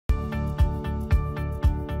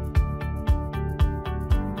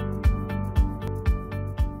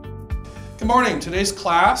Good morning. Today's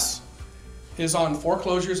class is on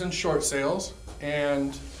foreclosures and short sales,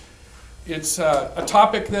 and it's a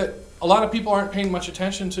topic that a lot of people aren't paying much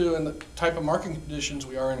attention to in the type of market conditions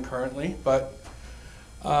we are in currently, but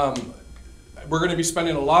we're going to be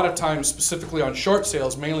spending a lot of time specifically on short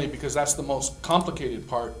sales, mainly because that's the most complicated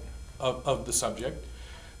part of the subject.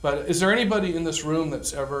 But is there anybody in this room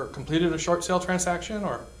that's ever completed a short sale transaction?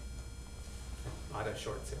 Or not a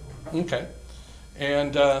short sale. Okay.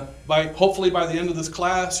 And hopefully by the end of this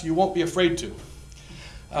class, you won't be afraid to.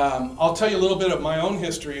 I'll tell you a little bit of my own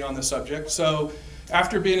history on the subject. So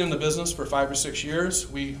after being in the business for 5 or 6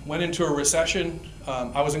 years, we went into a recession.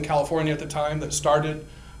 I was in California at the time that started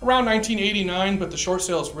around 1989, but the short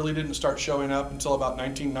sales really didn't start showing up until about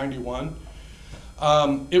 1991.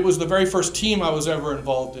 It was the very first team I was ever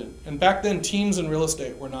involved in. And back then, teams in real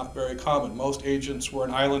estate were not very common. Most agents were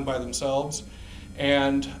an island by themselves.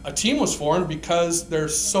 And a team was formed because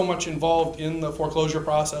there's so much involved in the foreclosure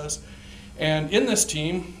process. And in this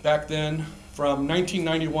team, back then, from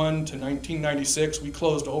 1991 to 1996, we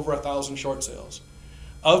closed over 1,000 short sales.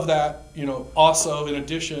 Of that, also in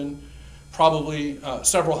addition, probably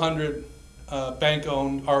several hundred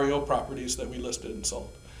bank-owned REO properties that we listed and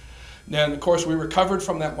sold. Then, of course, we recovered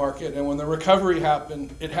from that market, and when the recovery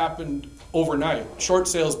happened, it happened overnight. Short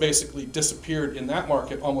sales basically disappeared in that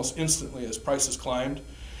market almost instantly as prices climbed.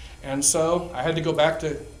 And so I had to go back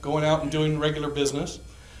to going out and doing regular business,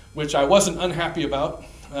 which I wasn't unhappy about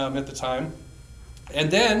at the time. And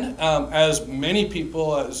then, as many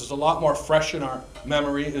people, this is a lot more fresh in our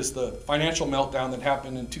memory, is the financial meltdown that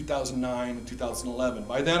happened in 2009 and 2011.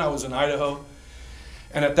 By then I was in Idaho.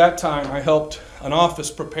 And at that time, I helped an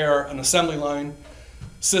office prepare an assembly line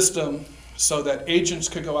system so that agents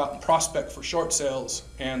could go out and prospect for short sales,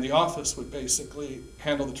 and the office would basically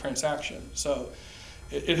handle the transaction. So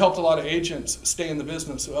it helped a lot of agents stay in the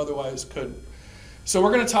business who otherwise couldn't. So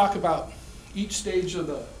we're going to talk about each stage of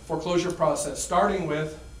the foreclosure process, starting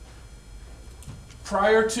with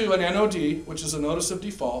prior to an NOD, which is a notice of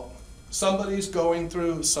default, somebody's going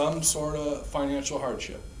through some sort of financial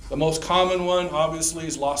hardship. The most common one, obviously,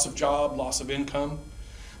 is loss of job, loss of income,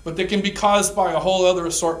 but they can be caused by a whole other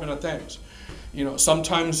assortment of things.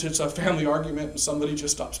 Sometimes it's a family argument and somebody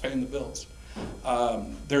just stops paying the bills.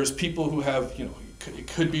 There's people who have, it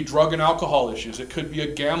could be drug and alcohol issues. It could be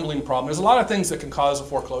a gambling problem. There's a lot of things that can cause a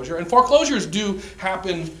foreclosure, and foreclosures do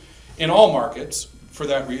happen in all markets for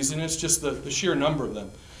that reason. It's just the sheer number of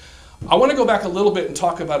them. I want to go back a little bit and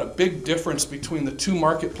talk about a big difference between the two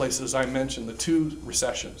marketplaces I mentioned, the two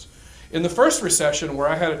recessions. In the first recession, where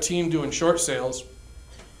I had a team doing short sales,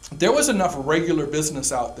 there was enough regular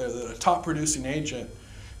business out there that a top producing agent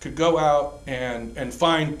could go out and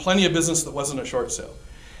find plenty of business that wasn't a short sale.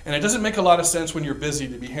 And it doesn't make a lot of sense when you're busy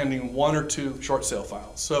to be handling 1 or 2 short sale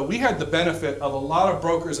files. So we had the benefit of a lot of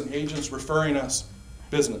brokers and agents referring us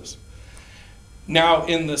business. Now,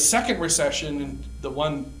 in the second recession, the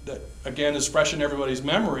one that, again, is fresh in everybody's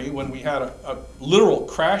memory, when we had a literal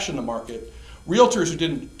crash in the market, realtors who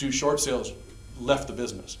didn't do short sales left the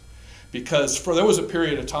business. Because there was a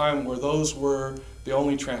period of time where those were the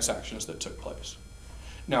only transactions that took place.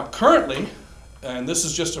 Now, currently, and this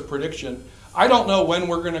is just a prediction, I don't know when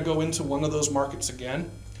we're going to go into one of those markets again.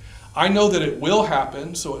 I know that it will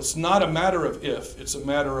happen, so it's not a matter of if, it's a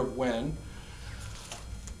matter of when.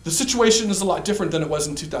 The situation is a lot different than it was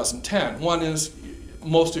in 2010. One is,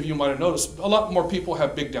 most of you might have noticed, a lot more people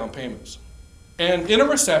have big down payments. And in a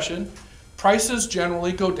recession, prices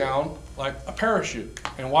generally go down like a parachute.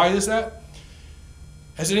 And why is that?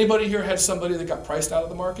 Has anybody here had somebody that got priced out of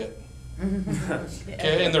the market?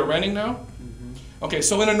 Okay, and they're renting now? Okay,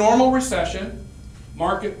 so in a normal recession,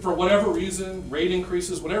 market, for whatever reason, rate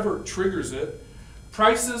increases, whatever triggers it,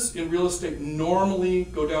 prices in real estate normally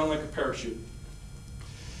go down like a parachute.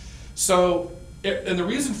 So, and the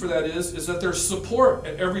reason for that is that there's support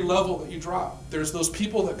at every level that you drop. There's those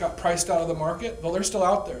people that got priced out of the market, well, they're still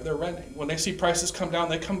out there, they're renting. When they see prices come down,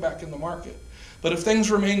 they come back in the market. But if things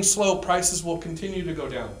remain slow, prices will continue to go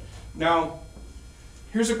down. Now,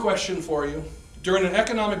 here's a question for you. During an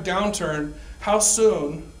economic downturn, how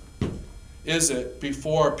soon is it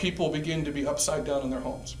before people begin to be upside down in their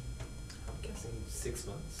homes? I'm guessing 6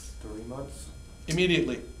 months, 3 months.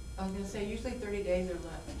 Immediately. I was going to say usually 30 days or less.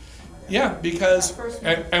 Yeah, because,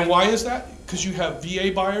 and why is that? Because you have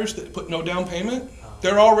VA buyers that put no down payment.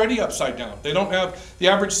 They're already upside down. They don't have, the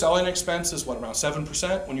average selling expense is what, around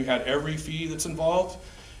 7% when you had every fee that's involved.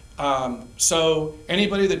 So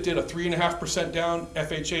anybody that did a 3.5% down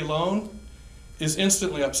FHA loan is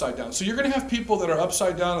instantly upside down. So you're going to have people that are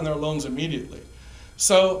upside down on their loans immediately.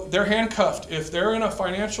 So they're handcuffed. If they're in a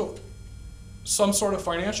financial some sort of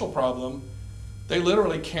financial problem, they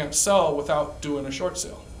literally can't sell without doing a short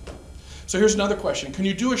sale. So here's another question. Can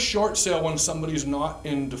you do a short sale when somebody's not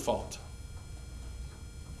in default?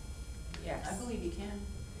 Yes. I believe you can.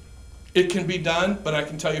 It can be done, but I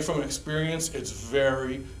can tell you from experience, it's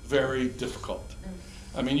very, very difficult.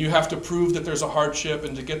 I mean, you have to prove that there's a hardship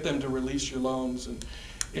and to get them to release your loans, and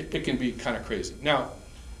it can be kind of crazy. Now,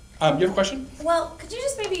 you have a question? Well, could you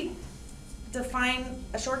just maybe define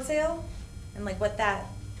a short sale and like what that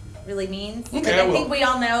really means? Okay, Like, I I will. think we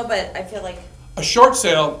all know, but I feel like A short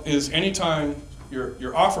sale is anytime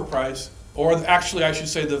your offer price, or actually I should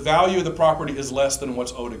say the value of the property is less than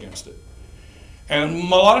what's owed against it.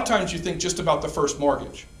 And a lot of times you think just about the first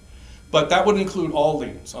mortgage, but that would include all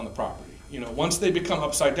liens on the property. You know, once they become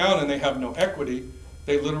upside down and they have no equity,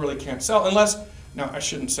 they literally can't sell unless, now I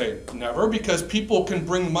shouldn't say never, because people can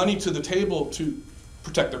bring money to the table to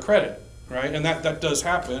protect their credit, right? And that does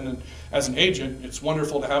happen, and as an agent, it's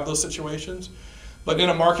wonderful to have those situations. But in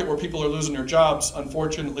a market where people are losing their jobs,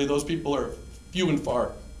 unfortunately, those people are few and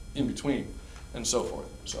far in between, and so forth.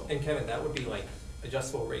 So. And Kevin, that would be like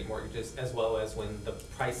adjustable rate mortgages as well as when the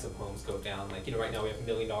price of homes go down. Like, you know, right now we have $1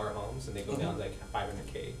 million homes and they go down to like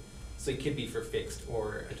 500K. So it could be for fixed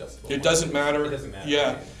or adjustable. It doesn't matter. It doesn't matter.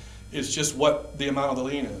 Yeah, Right? it's just what the amount of the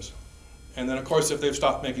lien is. And then, of course, if they've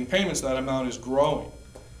stopped making payments, that amount is growing,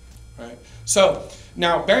 right? So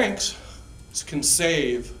now banks can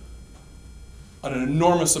save an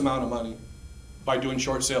enormous amount of money by doing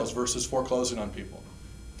short sales versus foreclosing on people.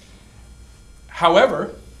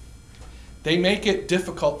 However, they make it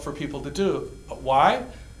difficult for people to do. But why?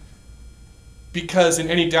 Because in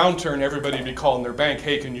any downturn, everybody would be calling their bank,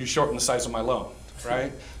 hey, can you shorten the size of my loan,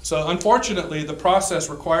 right? So unfortunately, the process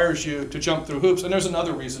requires you to jump through hoops. And there's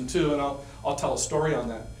another reason too, and I'll tell a story on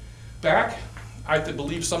that. Back, I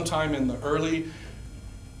believe sometime in the early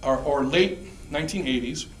or late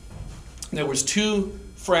 1980s, there was two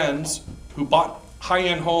friends who bought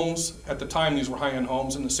high-end homes. At the time, these were high-end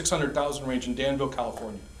homes in the 600,000 range in Danville,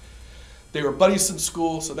 California. They were buddies since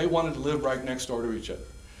school, so they wanted to live right next door to each other.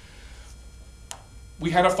 We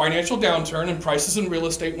had a financial downturn and prices in real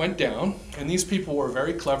estate went down, and these people were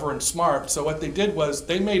very clever and smart, so what they did was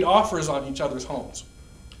they made offers on each other's homes.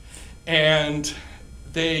 And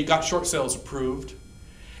they got short sales approved,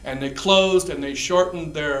 and they closed and they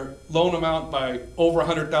shortened their loan amount by over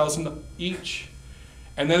 $100,000 each,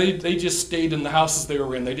 and then they just stayed in the houses they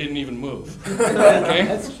were in. They didn't even move. Okay?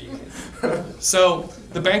 That's genius. So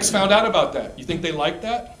the banks found out about that. You think they liked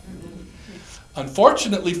that?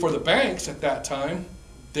 Unfortunately for the banks at that time,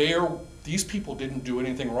 these people didn't do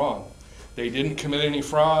anything wrong. They didn't commit any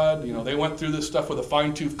fraud. You know, they went through this stuff with a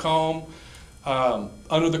fine-tooth comb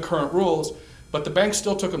under the current rules, but the banks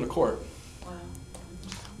still took them to court. Wow.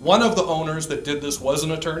 One of the owners that did this was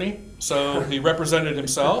an attorney, so he represented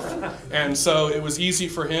himself, and so it was easy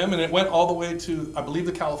for him, and it went all the way to, I believe,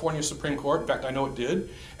 the California Supreme Court. In fact, I know it did,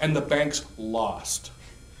 and the banks lost,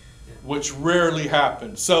 which rarely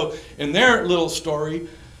happens. So in their little story,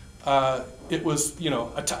 it was, you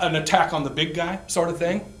know, an attack on the big guy sort of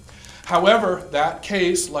thing. However, that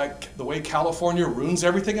case, like the way California ruins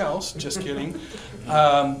everything else, just kidding,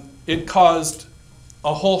 it caused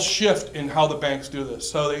a whole shift in how the banks do this.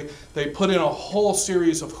 So they put in a whole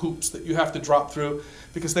series of hoops that you have to drop through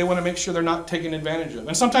because they want to make sure they're not taken advantage of.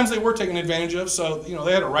 And sometimes they were taken advantage of, so you know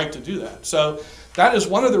they had a right to do that. So that is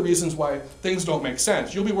one of the reasons why things don't make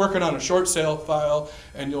sense. You'll be working on a short sale file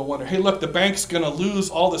and you'll wonder, hey look, the bank's going to lose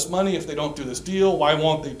all this money if they don't do this deal. Why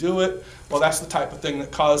won't they do it? Well, that's the type of thing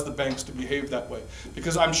that caused the banks to behave that way.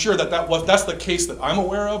 Because I'm sure that's the case that I'm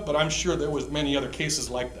aware of, but I'm sure there was many other cases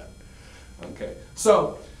like that. Okay,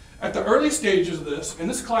 so at the early stages of this, and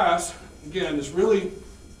this class, again, this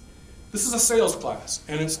is a sales class,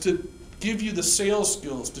 and it's to give you the sales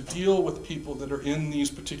skills to deal with people that are in these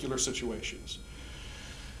particular situations.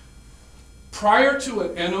 Prior to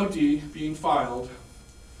an NOD being filed,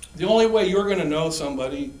 the only way you're going to know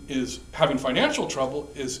somebody is having financial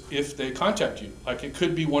trouble is if they contact you. Like it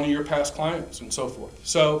could be one of your past clients and so forth.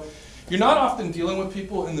 So you're not often dealing with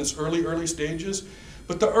people in this early stages,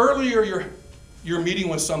 but the earlier you're meeting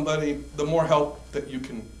with somebody, the more help that you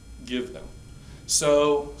can give them.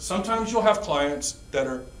 So sometimes you'll have clients that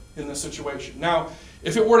are in this situation. Now,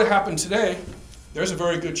 if it were to happen today, there's a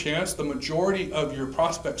very good chance the majority of your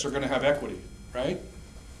prospects are going to have equity, right?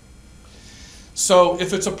 So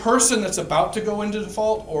if it's a person that's about to go into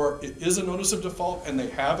default or it is a notice of default and they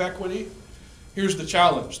have equity, here's the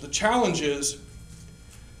challenge. The challenge is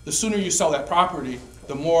the sooner you sell that property,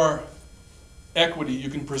 the more equity you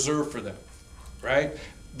can preserve for them, right?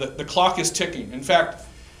 The clock is ticking. In fact,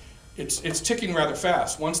 it's ticking rather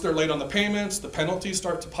fast. Once they're late on the payments, the penalties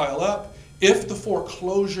start to pile up. If the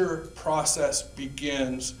foreclosure process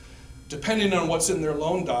begins, depending on what's in their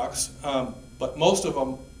loan docs, but most of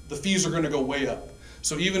them, the fees are going to go way up.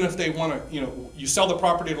 So even if they want to, you sell the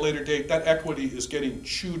property at a later date, that equity is getting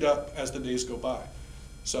chewed up as the days go by.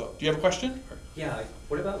 So, do you have a question? Yeah, like,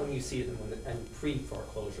 what about when you see it in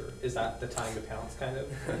pre-foreclosure? Is that the time to pounce, kind of?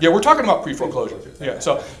 Yeah, we're talking about pre-foreclosure. Pre-foreclosure,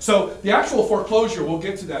 Yeah, so the actual foreclosure, we'll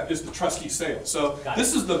get to that, is the trustee sale. So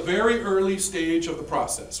this is the very early stage of the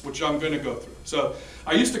process, which I'm going to go through. So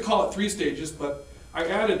I used to call it 3 stages, but I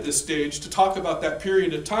added this stage to talk about that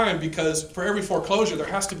period of time because for every foreclosure, there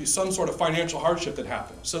has to be some sort of financial hardship that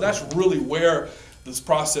happens. So that's really where this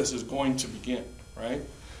process is going to begin, right?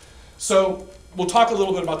 So we'll talk a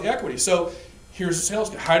little bit about the equity. So here's the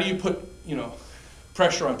sales. How do you put,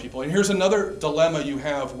 pressure on people? And here's another dilemma you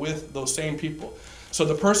have with those same people. So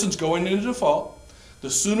the person's going into default. The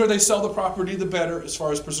sooner they sell the property, the better as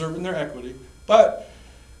far as preserving their equity. But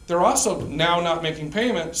they're also now not making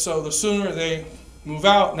payments, so the sooner they move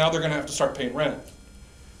out, now they're going to have to start paying rent.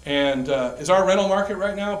 And is our rental market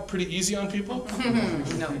right now pretty easy on people?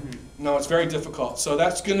 No. No, it's very difficult. So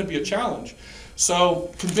that's going to be a challenge.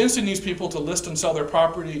 So convincing these people to list and sell their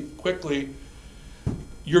property quickly,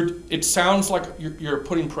 it sounds like you're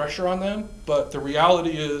putting pressure on them, but the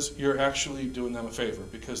reality is you're actually doing them a favor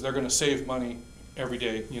because they're going to save money every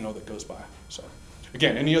day that goes by. So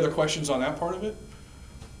again, any other questions on that part of it?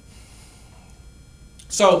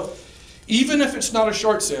 So even if it's not a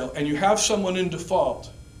short sale and you have someone in default,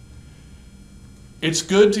 it's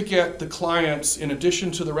good to get the clients, in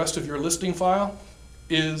addition to the rest of your listing file,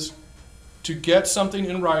 is to get something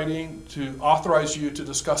in writing to authorize you to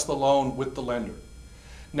discuss the loan with the lender.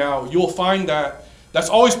 Now, you'll find that that's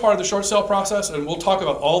always part of the short sale process, and we'll talk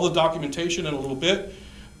about all the documentation in a little bit.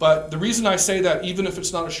 But the reason I say that, even if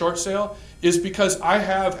it's not a short sale, is because I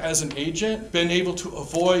have, as an agent, been able to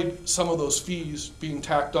avoid some of those fees being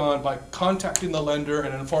tacked on by contacting the lender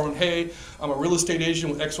and informing, hey, I'm a real estate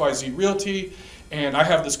agent with XYZ Realty, and I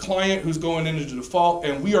have this client who's going into default,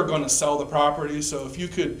 and we are going to sell the property. So if you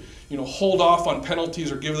could, hold off on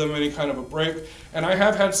penalties or give them any kind of a break. And I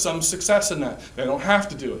have had some success in that. They don't have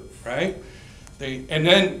to do it, right? And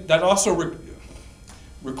then that also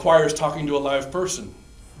requires talking to a live person.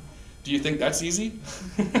 Do you think that's easy?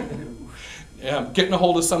 Yeah, getting a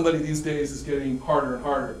hold of somebody these days is getting harder and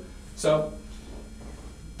harder. So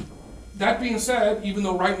that being said, even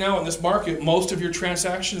though right now in this market, most of your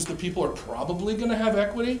transactions, the people are probably going to have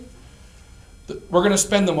equity, we're going to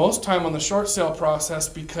spend the most time on the short sale process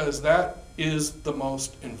because that is the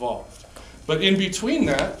most involved. But in between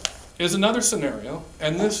that is another scenario,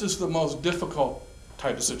 and this is the most difficult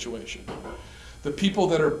type of situation. The people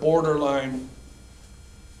that are borderline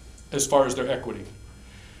as far as their equity.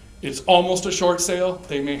 It's almost a short sale.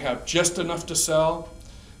 They may have just enough to sell,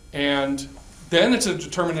 and then it's a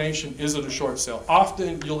determination, is it a short sale?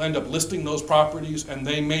 Often you'll end up listing those properties and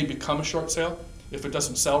they may become a short sale if it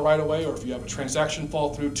doesn't sell right away, or if you have a transaction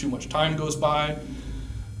fall through, too much time goes by,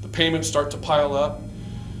 the payments start to pile up.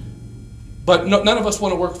 But none of us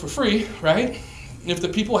want to work for free, right? If the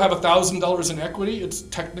people have $1,000 in equity, it's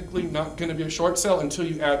technically not going to be a short sale until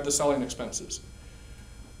you add the selling expenses.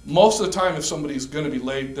 Most of the time, if somebody's going to be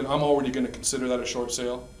late, then I'm already going to consider that a short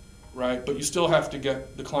sale, right? But you still have to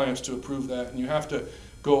get the clients to approve that, and you have to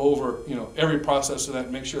go over, every process of that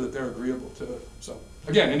and make sure that they're agreeable to it. So,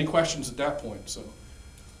 again, any questions at that point? So,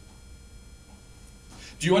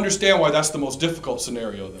 do you understand why that's the most difficult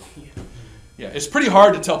scenario, though? Yeah, it's pretty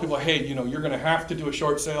hard to tell people, hey, you're going to have to do a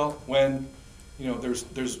short sale when, there's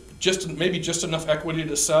maybe just enough equity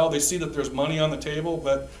to sell. They see that there's money on the table,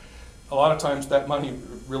 but a lot of times that money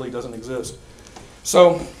really doesn't exist.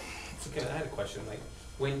 So okay, I had a question. Like,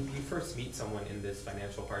 when you first meet someone in this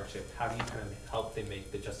financial hardship, how do you kind of help them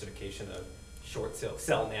make the justification of short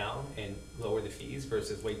sell now and lower the fees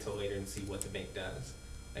versus wait till later and see what the bank does?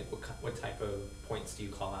 Like, what type of points do you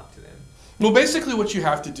call out to them? Well, basically what you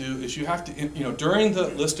have to do is you have to, during the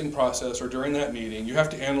listing process or during that meeting, you have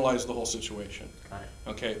to analyze the whole situation. Got it.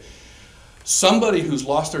 Okay. Somebody who's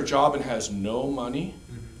lost their job and has no money,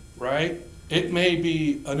 right? It may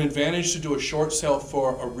be an advantage to do a short sale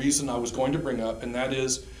for a reason I was going to bring up, and that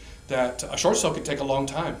is that a short sale can take a long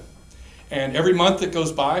time. And every month that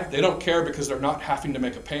goes by, they don't care because they're not having to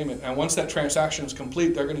make a payment. And once that transaction is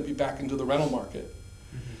complete, they're going to be back into the rental market.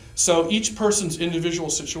 So each person's individual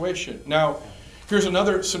situation. Now, here's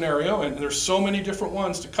another scenario, and there's so many different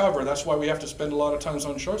ones to cover. That's why we have to spend a lot of times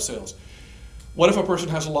on short sales. What if a person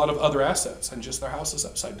has a lot of other assets and just their house is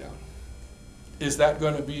upside down? Is that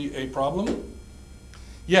going to be a problem?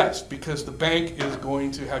 Yes, because the bank is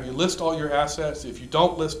going to have you list all your assets. If you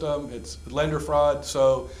don't list them, it's lender fraud.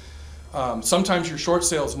 So sometimes your short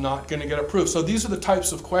sale is not going to get approved. So these are the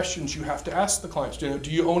types of questions you have to ask the clients.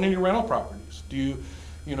 Do you own any rental properties?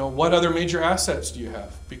 What other major assets do you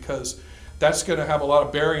have? Because that's going to have a lot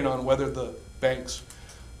of bearing on whether the banks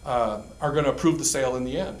are going to approve the sale in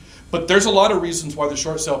the end. But there's a lot of reasons why the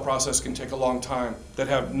short sale process can take a long time that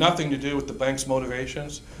have nothing to do with the bank's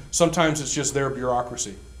motivations. Sometimes it's just their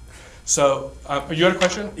bureaucracy. So, you had a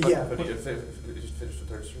question? Yeah, but you just finished with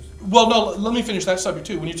third. Well, no, let me finish that subject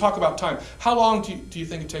too. When you talk about time, how long do you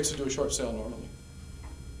think it takes to do a short sale normally?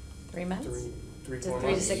 3 months? Three, To 4 3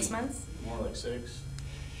 to months. 6 months? More like 6.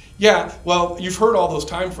 Yeah, well, you've heard all those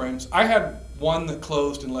time frames. I had one that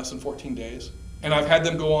closed in less than 14 days, and I've had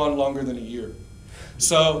them go on longer than a year.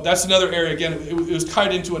 So that's another area, again, it was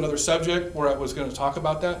tied into another subject where I was going to talk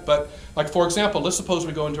about that. But like, for example, let's suppose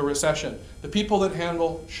we go into a recession. The people that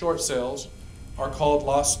handle short sales are called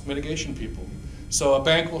loss mitigation people. So a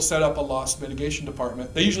bank will set up a loss mitigation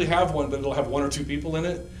department. They usually have one, but it'll have 1 or 2 people in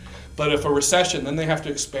it. But if a recession, then they have to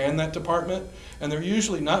expand that department. And they're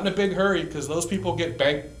usually not in a big hurry because those people get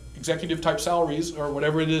bank executive type salaries or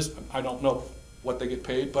whatever it is. I don't know what they get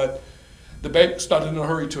paid, but the bank's not in a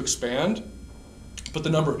hurry to expand. But the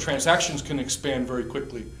number of transactions can expand very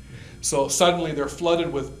quickly. So suddenly they're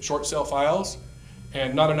flooded with short sale files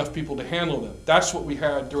and not enough people to handle them. That's what we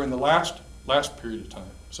had during the last period of time.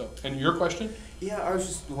 So, and your question? Yeah, I was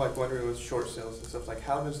just wondering with short sales and stuff,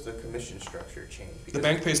 how does the commission structure change? The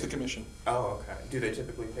bank pays the commission. Oh, okay. Do they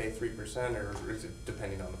typically pay 3% or is it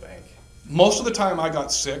depending on the bank? Most of the time I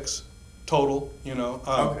got 6 total,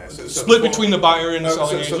 Okay, so split the- between the buyer and the Oh,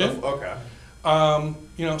 selling so agent. okay.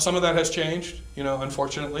 Some of that has changed,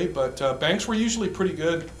 unfortunately, but banks were usually pretty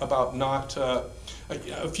good about not,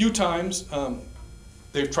 a few times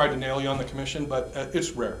they've tried to nail you on the commission, but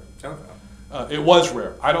it's rare. Okay. It was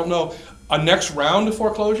rare. I don't know, a next round of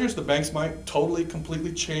foreclosures, the banks might totally,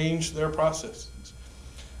 completely change their process.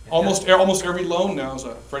 Almost every loan now is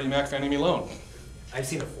a Freddie Mac, Fannie Mae loan. I've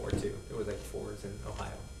seen a 4 too. There was 4s in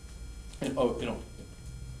Ohio. Okay.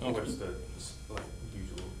 What's the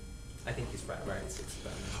usual? I think he's right, 6.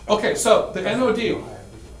 Okay, so the NOD.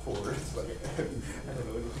 Four. I don't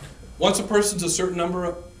know. Once a person's a certain number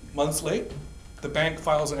of months late, the bank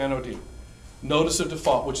files an NOD, notice of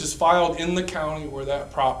default, which is filed in the county where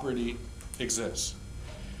that property exists.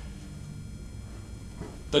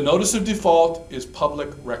 The notice of default is public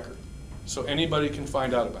record, so anybody can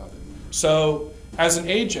find out about it. So as an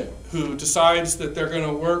agent who decides that they're going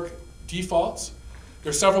to work defaults,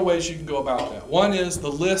 there's several ways you can go about that. One is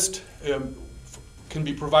the list can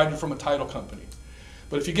be provided from a title company.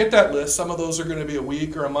 But if you get that list, some of those are going to be a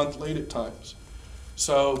week or a month late at times.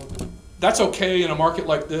 So that's okay in a market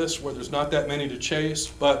like this where there's not that many to chase,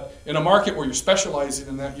 but in a market where you're specializing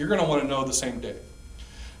in that, you're going to want to know the same day.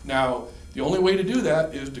 Now, the only way to do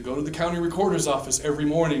that is to go to the county recorder's office every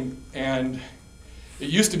morning, and it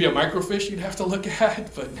used to be a microfiche you'd have to look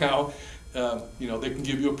at, but now they can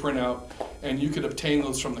give you a printout and you could obtain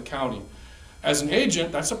those from the county. As an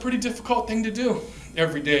agent, that's a pretty difficult thing to do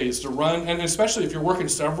every day, is to run, and especially if you're working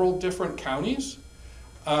several different counties.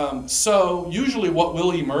 So usually what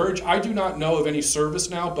will emerge, I do not know of any service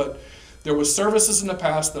now, but there was services in the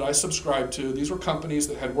past that I subscribed to. These were companies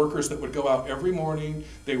that had workers that would go out every morning,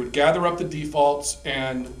 they would gather up the defaults,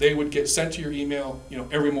 and they would get sent to your email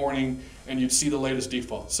every morning, and you'd see the latest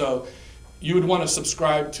default. So you would want to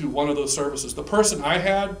subscribe to one of those services. The person I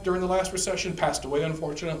had during the last recession passed away,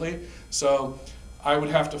 unfortunately, so I would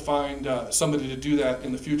have to find somebody to do that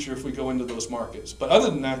in the future if we go into those markets. But other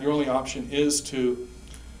than that, your only option is to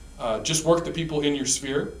just work the people in your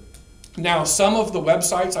sphere. Now, some of the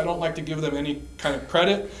websites, I don't like to give them any kind of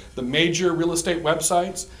credit, the major real estate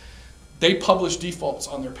websites, they publish defaults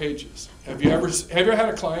on their pages. Have you ever had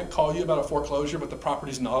a client call you about a foreclosure but the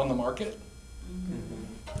property's not on the market?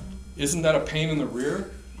 Isn't that a pain in the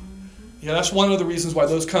rear? Yeah, that's one of the reasons why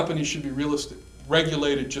those companies should be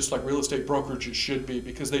regulated just like real estate brokerages should be,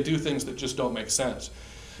 because they do things that just don't make sense.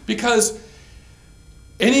 Because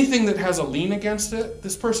anything that has a lien against it,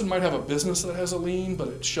 this person might have a business that has a lien, but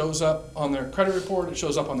it shows up on their credit report, it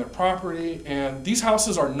shows up on their property, and these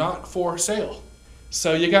houses are not for sale.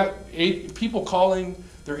 So you got people calling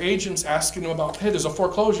their agents asking them about, hey, there's a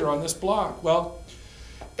foreclosure on this block. Well,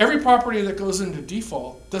 every property that goes into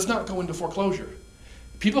default does not go into foreclosure.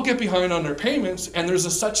 People get behind on their payments, and there's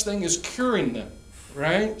a such thing as curing them,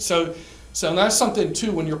 right? So that's something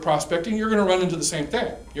too, when you're prospecting, you're gonna run into the same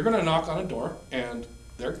thing. You're gonna knock on a door, and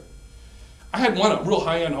I had a real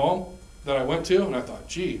high-end home that I went to, and I thought,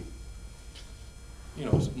 gee,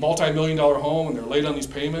 multi-million-dollar home and they're late on these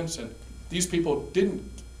payments, and these people didn't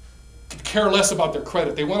care less about their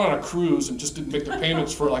credit. They went on a cruise and just didn't make their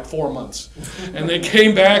payments for like 4 months. And they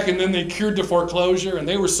came back and then they cured the foreclosure, and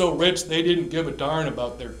they were so rich they didn't give a darn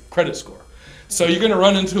about their credit score. So you're going to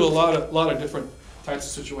run into a lot of different types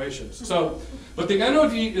of situations. So, but the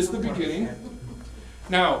NOD is the beginning.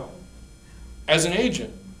 Now, as an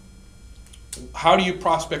agent, how do you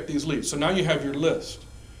prospect these leads? So now you have your list.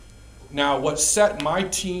 Now, what set my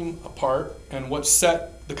team apart and what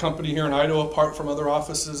set the company here in Idaho apart from other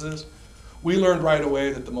offices is we learned right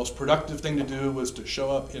away that the most productive thing to do was to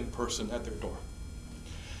show up in person at their door.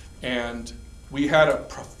 And we had a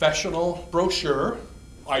professional brochure.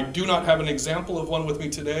 I do not have an example of one with me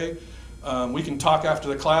today. We can talk after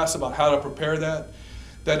the class about how to prepare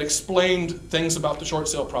that explained things about the short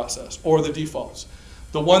sale process or the defaults.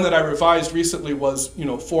 The one that I revised recently was,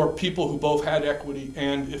 for people who both had equity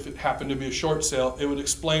and if it happened to be a short sale, it would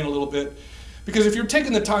explain a little bit. Because if you're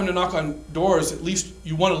taking the time to knock on doors, at least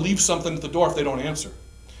you want to leave something at the door if they don't answer.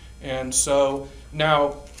 And so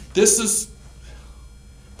now this is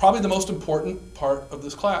probably the most important part of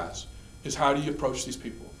this class, is how do you approach these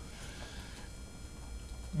people.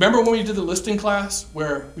 Remember when we did the listing class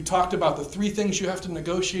where we talked about the 3 things you have to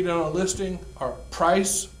negotiate on a listing are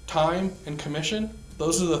price, time, and commission?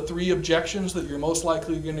 Those are the 3 objections that you're most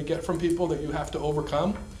likely going to get from people that you have to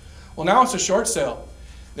overcome. Well, now it's a short sale.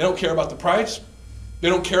 They don't care about the price, they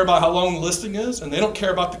don't care about how long the listing is, and they don't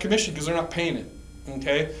care about the commission because they're not paying it.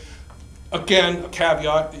 Okay? Again, a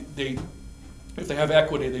caveat, if they have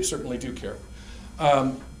equity, they certainly do care.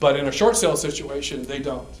 But in a short sale situation, they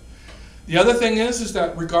don't. The other thing is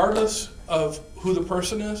that regardless of who the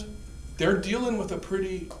person is, they're dealing with a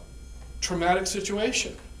pretty traumatic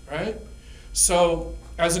situation, right? So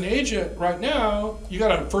as an agent right now, you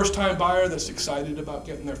got a first-time buyer that's excited about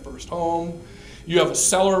getting their first home. You have a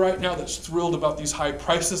seller right now that's thrilled about these high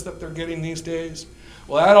prices that they're getting these days.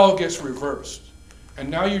 Well, that all gets reversed. And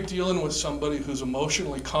now you're dealing with somebody who's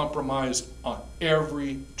emotionally compromised on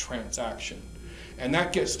every transaction. And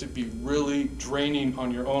that gets to be really draining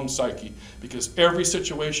on your own psyche, because every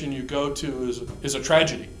situation you go to is a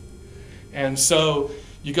tragedy. And so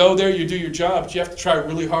you go there, you do your job, but you have to try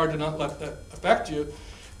really hard to not let that affect you.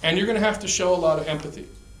 And you're going to have to show a lot of empathy.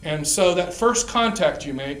 And so that first contact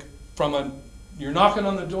you make you're knocking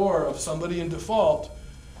on the door of somebody in default,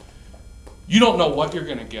 you don't know what you're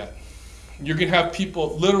going to get. You're going to have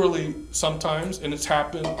people literally sometimes, and it's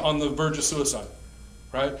happened, on the verge of suicide,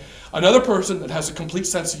 right? Another person that has a complete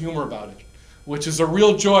sense of humor about it, which is a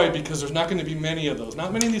real joy because there's not going to be many of those.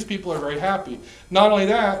 Not many of these people are very happy. Not only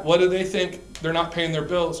that, what do they think? They're not paying their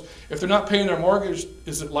bills. If they're not paying their mortgage,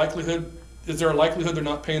 is there a likelihood they're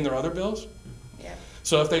not paying their other bills? Yeah.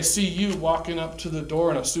 So if they see you walking up to the door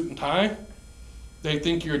in a suit and tie, they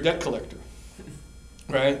think you're a debt collector,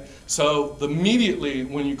 right? So immediately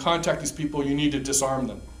when you contact these people, you need to disarm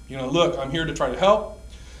them. Look, I'm here to try to help.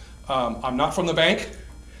 I'm not from the bank.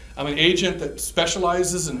 I'm an agent that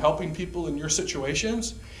specializes in helping people in your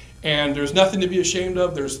situations, and there's nothing to be ashamed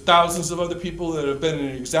of. There's thousands of other people that have been in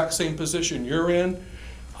the exact same position you're in.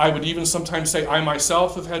 I would even sometimes say I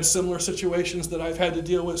myself have had similar situations that I've had to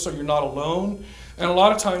deal with, so you're not alone. And a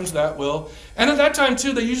lot of times that will. And at that time,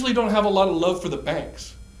 too, they usually don't have a lot of love for the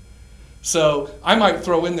banks. So I might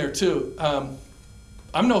throw in there, too.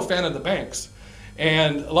 I'm no fan of the banks.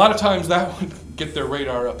 And a lot of times that would get their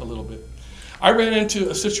radar up a little bit. I ran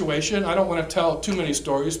into a situation, I don't want to tell too many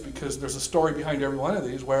stories because there's a story behind every one of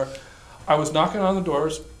these, where I was knocking on the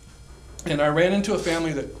doors and I ran into a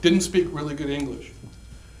family that didn't speak really good English.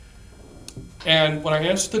 And when I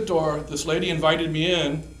answered the door, this lady invited me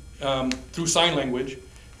in through sign language,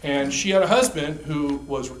 and she had a husband who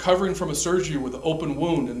was recovering from a surgery with an open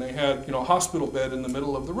wound, and they had a hospital bed in the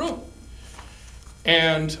middle of the room.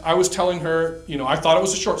 And I was telling her, I thought it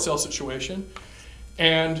was a short sale situation,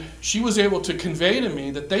 and she was able to convey to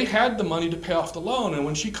me that they had the money to pay off the loan, and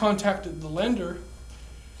when she contacted the lender,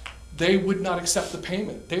 they would not accept the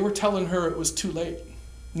payment. They were telling her it was too late.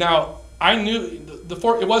 Now, I knew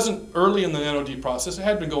it wasn't early in the NOD process. It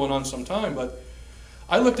had been going on some time, but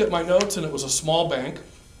I looked at my notes, and it was a small bank,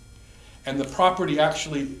 and the property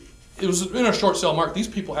actually, it was in a short sale market. These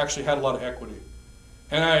people actually had a lot of equity.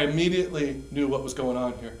 And I immediately knew what was going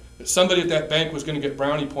on here. That somebody at that bank was going to get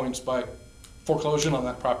brownie points by foreclosing on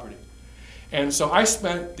that property. And so I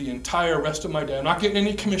spent the entire rest of my day, I'm not getting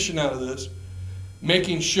any commission out of this,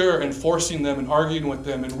 making sure and forcing them and arguing with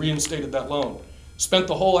them and reinstated that loan. Spent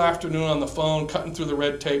the whole afternoon on the phone, cutting through the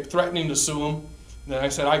red tape, threatening to sue them. Then I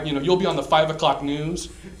said, you'll be on the 5 o'clock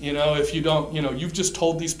news. If you don't, you've just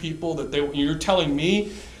told these people that you're telling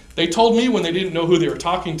me They told me when they didn't know who they were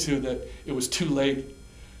talking to that it was too late.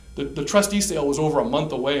 The trustee sale was over a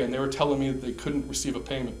month away, and they were telling me that they couldn't receive a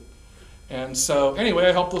payment. And so anyway,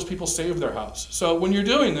 I helped those people save their house. So when you're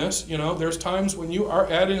doing this, there's times when you are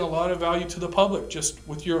adding a lot of value to the public just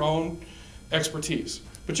with your own expertise.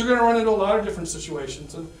 But you're going to run into a lot of different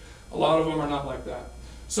situations, and a lot of them are not like that.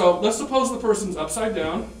 So let's suppose the person's upside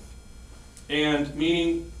down, and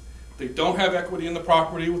meaning they don't have equity in the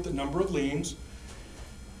property with the number of liens,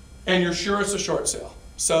 and you're sure it's a short sale.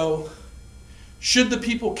 So should the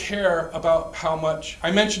people care about how much?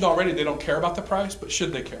 I mentioned already they don't care about the price, but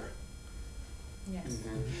should they care? Yes.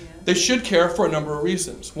 They should care for a number of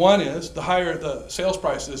reasons. One is the higher the sales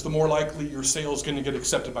price is, the more likely your sale is going to get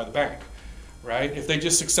accepted by the bank, right? If they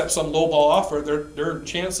just accept some lowball offer, their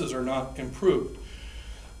chances are not improved.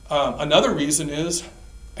 Another reason is,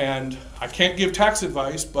 and I can't give tax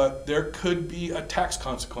advice, but there could be a tax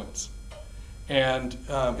consequence. And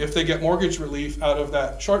if they get mortgage relief out of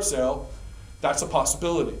that short sale, that's a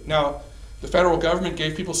possibility. Now, the federal government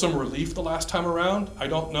gave people some relief the last time around. I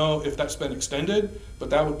don't know if that's been extended, but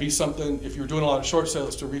that would be something, if you're doing a lot of short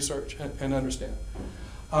sales, to research and understand.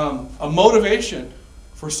 A motivation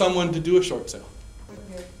for someone to do a short sale.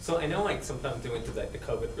 So I know like sometimes doing to like the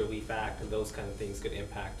COVID Relief Act and those kind of things could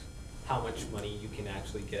impact how much money you can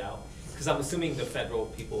actually get out. Because I'm assuming the federal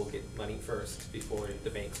people get money first before the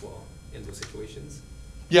banks will in those situations.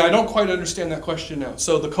 Yeah, I don't quite understand that question now.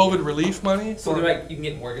 So the COVID relief money? So they're like, you can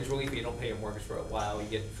get mortgage relief, but you don't pay your mortgage for a while, you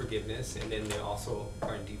get forgiveness, and then they also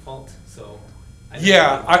are in default, so.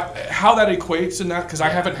 How that equates in that, because I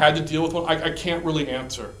haven't had to deal with one, I can't really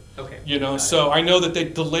answer. Okay. So I know that they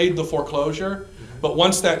delayed the foreclosure, but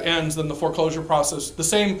once that ends, then the foreclosure process, the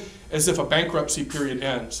same as if a bankruptcy period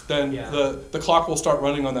ends, then the clock will start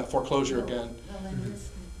running on that foreclosure again,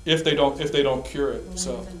 if they don't cure it,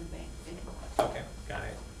 so. Okay, got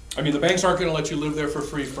it. I mean, the banks aren't going to let you live there for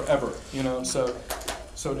free forever, so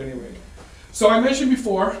at any rate. So I mentioned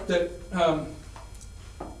before that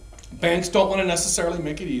banks don't want to necessarily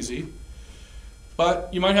make it easy,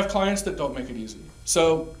 but you might have clients that don't make it easy.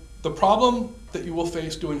 So the problem that you will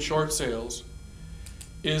face doing short sales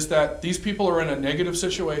is that these people are in a negative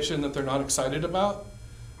situation that they're not excited about,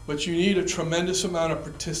 but you need a tremendous amount of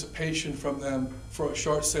participation from them for a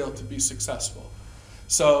short sale to be successful.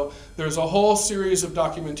 So there's a whole series of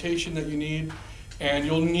documentation that you need, and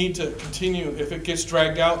you'll need to continue. If it gets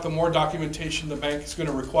dragged out, the more documentation the bank is going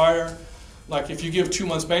to require. Like if you give 2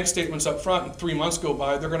 months bank statements up front and 3 months go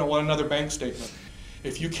by, they're going to want another bank statement.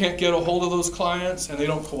 If you can't get a hold of those clients and they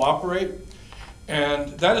don't cooperate, and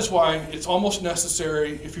that is why it's almost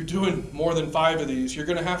necessary, if you're doing more than 5 of these, you're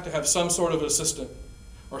going to have some sort of assistant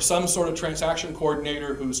or some sort of transaction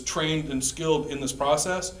coordinator who's trained and skilled in this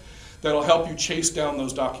process that'll help you chase down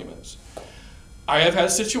those documents. I have had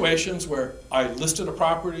situations where I listed a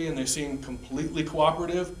property and they seem completely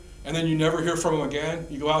cooperative, and then you never hear from them again.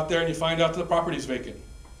 You go out there and you find out that the property's vacant,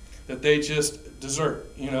 that they just desert,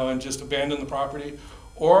 and just abandon the property.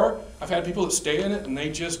 Or I've had people that stay in it and they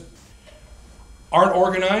just aren't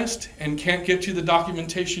organized and can't get you the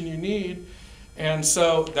documentation you need. And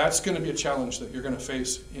so that's going to be a challenge that you're going to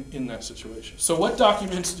face in that situation. So what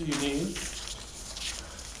documents do you need?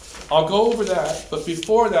 I'll go over that, but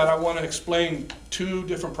before that I want to explain 2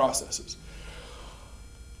 different processes.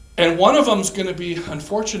 And one of them is going to be,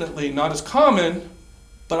 unfortunately, not as common,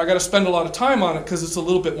 but I got to spend a lot of time on it because it's a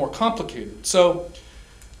little bit more complicated. So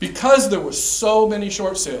because there were so many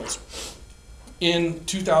short sales in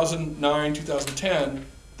 2009, 2010,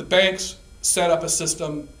 the banks set up a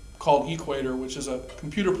system called Equator, which is a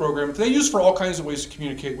computer program that they use for all kinds of ways to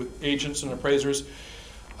communicate with agents and appraisers.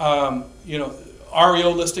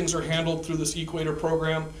 REO listings are handled through this Equator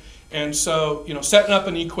program. And so, setting up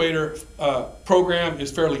an Equator program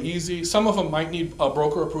is fairly easy. Some of them might need a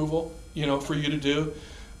broker approval, for you to do.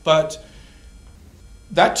 But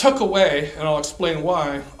that took away, and I'll explain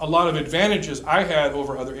why, a lot of advantages I had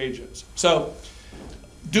over other agents. So,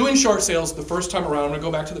 doing short sales the first time around, I'm going to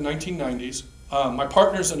go back to the 1990s. My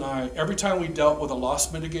partners and I, every time we dealt with a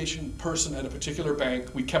loss mitigation person at a particular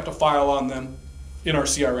bank, we kept a file on them in our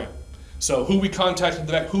CRM. So who we contacted,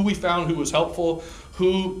 who we found who was helpful,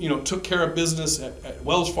 who took care of business at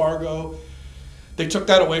Wells Fargo. They took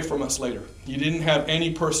that away from us later. You didn't have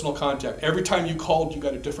any personal contact. Every time you called, you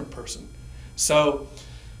got a different person. So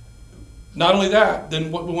not only that,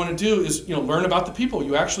 then what we want to do is learn about the people.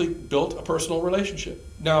 You actually built a personal relationship.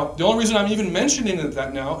 Now, the only reason I'm even mentioning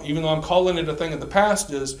that now, even though I'm calling it a thing of the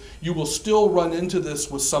past, is you will still run into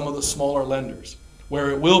this with some of the smaller lenders,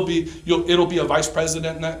 where it'll be a vice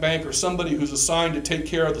president in that bank or somebody who's assigned to take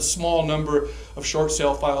care of the small number of short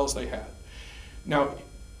sale files they had. Now,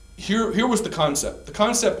 here was the concept. The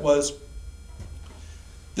concept was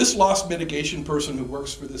this loss mitigation person who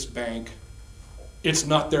works for this bank, it's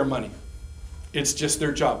not their money. It's just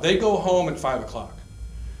their job. They go home at 5 o'clock.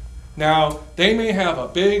 Now, they may have a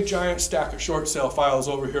big giant stack of short sale files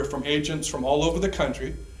over here from agents from all over the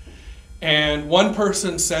country, and one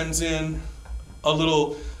person sends in a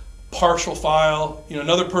little partial file,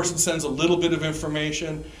 another person sends a little bit of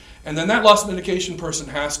information, and then that loss mitigation person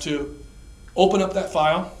has to open up that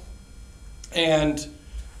file and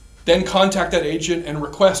then contact that agent and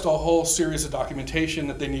request a whole series of documentation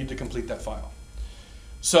that they need to complete that file.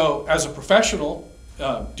 So as a professional,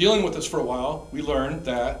 dealing with this for a while, we learned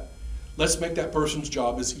that let's make that person's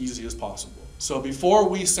job as easy as possible. So before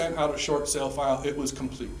we sent out a short sale file, it was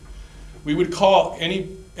complete. We would call any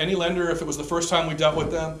lender if it was the first time we dealt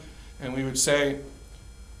with them, and we would say,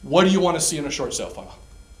 what do you want to see in a short sale file?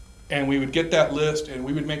 And we would get that list, and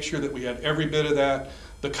we would make sure that we had every bit of that.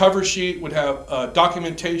 The cover sheet would have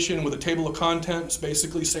documentation with a table of contents,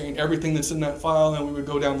 basically saying everything that's in that file, and we would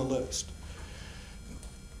go down the list.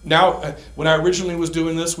 Now, when I originally was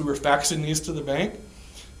doing this, we were faxing these to the bank.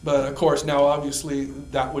 But of course, now obviously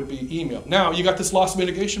that would be email. Now you got this loss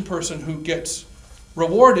mitigation person who gets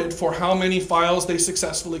rewarded for how many files they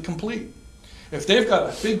successfully complete. If they've got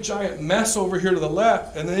a big giant mess over here to the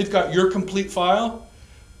left and then they've got your complete file,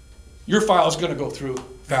 your file is going to go through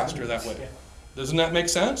faster that way. Doesn't that make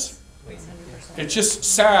sense? It's just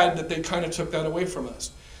sad that they kind of took that away from us.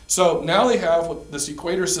 So now they have this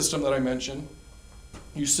equator system that I mentioned.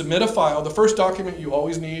 You submit a file. The first document you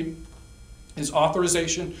always need is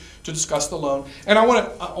authorization to discuss the loan. And I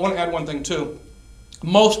want to add one thing too.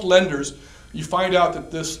 Most lenders, you find out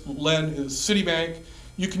that this lend is Citibank.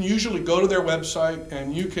 You can usually go to their website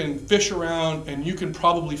and you can fish around and you can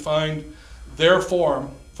probably find their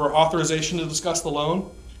form for authorization to discuss the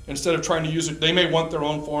loan. Instead of trying to use it, they may want their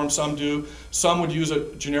own form, some do. Some would use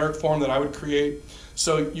a generic form that I would create.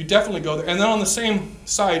 So you definitely go there. And then on the same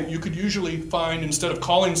site, you could usually find, instead of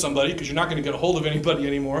calling somebody, because you're not going to get a hold of anybody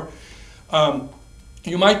anymore,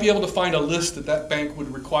 you might be able to find a list that that bank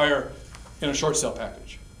would require in a short sale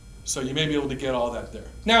package. So you may be able to get all that there.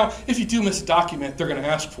 Now, if you do miss a document, they're going to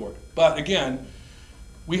ask for it. But again,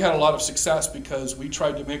 we had a lot of success because we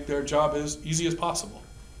tried to make their job as easy as possible.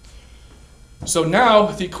 So now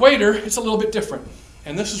with the equator, it's a little bit different.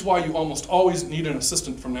 And this is why you almost always need an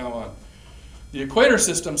assistant from now on. The equator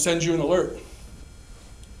system sends you an alert.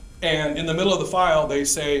 And in the middle of the file, they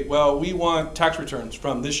say, well, we want tax returns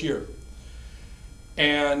from this year.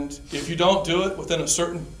 And if you don't do it within a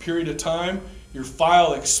certain period of time, your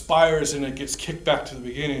file expires and it gets kicked back to the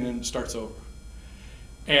beginning and it starts over.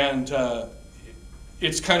 And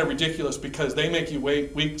it's kind of ridiculous because they make you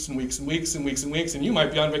wait weeks and weeks and weeks and weeks and weeks, and you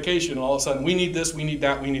might be on vacation and all of a sudden, we need this, we need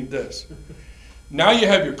that, we need this. Now you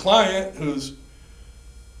have your client who's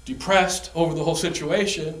depressed over the whole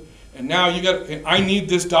situation, and now you got, I need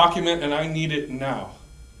this document and I need it now,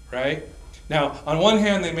 right? Now, on one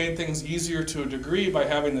hand, they made things easier to a degree by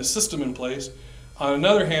having the system in place. On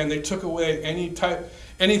another hand, they took away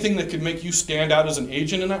anything that could make you stand out as an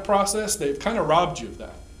agent in that process. They've kind of robbed you of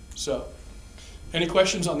that. So, any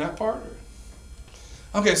questions on that part?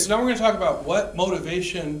 Okay, so now we're going to talk about what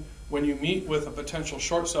motivation, when you meet with a potential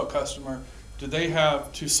short sale customer, do they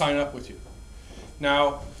have to sign up with you?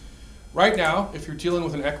 Now, right now, if you're dealing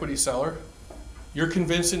with an equity seller, you're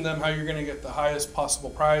convincing them how you're going to get the highest possible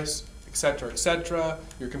price, et cetera, et cetera.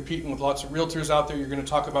 You're competing with lots of realtors out there. You're going to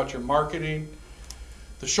talk about your marketing.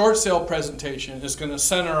 The short sale presentation is going to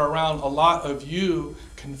center around a lot of you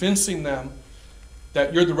convincing them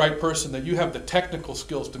that you're the right person, that you have the technical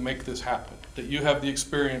skills to make this happen, that you have the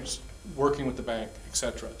experience working with the bank, et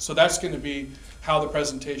cetera. So that's going to be how the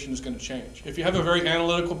presentation is going to change. If you have a very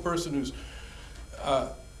analytical person who's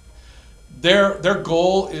their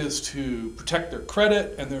goal is to protect their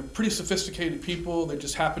credit, and they're pretty sophisticated people, they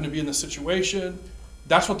just happen to be in the situation,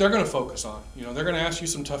 that's what they're going to focus on. You know, they're going to ask you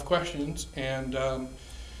some tough questions, and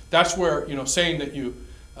that's where, you know, saying that you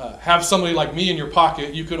have somebody like me in your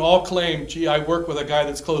pocket, you could all claim, gee, I work with a guy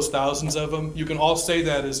that's closed thousands of them. You can all say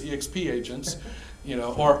that as EXP agents, you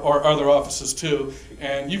know, or other offices too,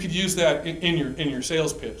 and you could use that in your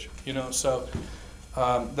sales pitch, you know, so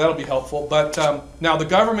that'll be helpful. But now the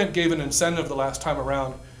government gave an incentive the last time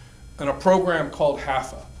around in a program called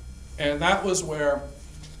HAFA, and that was where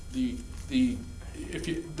the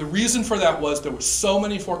reason for that was there were so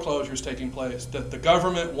many foreclosures taking place that the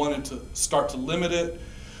government wanted to start to limit it.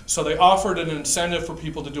 So they offered an incentive for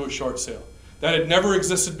people to do a short sale. That had never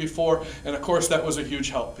existed before, and of course that was a huge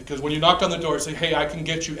help, because when you knocked on the door and say, hey, I can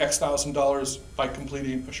get you X thousand dollars by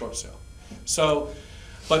completing a short sale. So,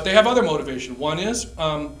 but they have other motivation. One is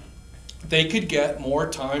they could get more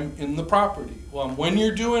time in the property. When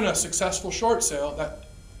you're doing a successful short sale, that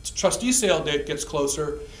trustee sale date gets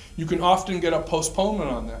closer, you can often get a postponement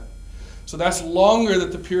on that. So that's longer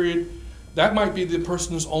that the period, that might be the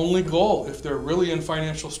person's only goal if they're really in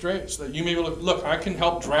financial straits, that you may be able to, look, I can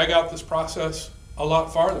help drag out this process a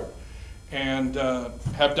lot farther, and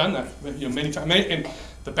have done that many times. And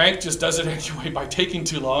the bank just does it anyway by taking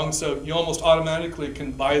too long, so you almost automatically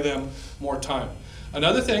can buy them more time.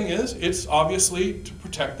 Another thing is, it's obviously to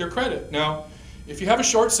protect their credit. Now, if you have a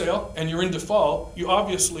short sale and you're in default, you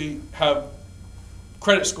obviously have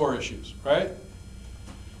credit score issues, right?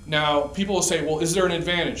 Now, people will say, well, is there an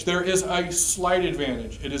advantage? There is a slight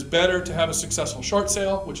advantage. It is better to have a successful short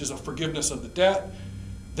sale, which is a forgiveness of the debt,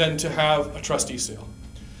 than to have a trustee sale.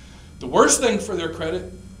 The worst thing for their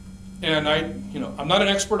credit, and I'm not an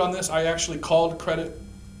expert on this, I actually called credit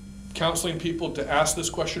counseling people to ask this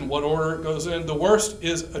question, what order it goes in. The worst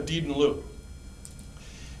is a deed in lieu.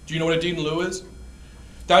 Do you know what a deed in lieu is?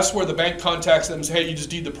 That's where the bank contacts them and says, hey, you just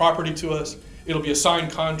deed the property to us. It'll be a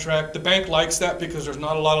signed contract. The bank likes that because there's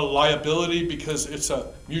not a lot of liability, because it's a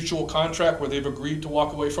mutual contract where they've agreed to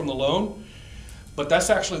walk away from the loan. But that's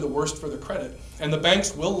actually the worst for the credit. And the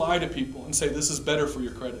banks will lie to people and say, this is better for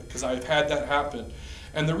your credit, because I've had that happen.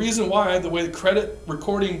 And the reason why, the way the credit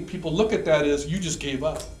recording people look at that is, you just gave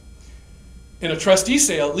up. In a trustee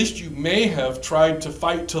sale, at least you may have tried to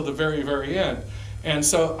fight till the very, very end. And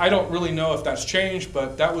so I don't really know if that's changed,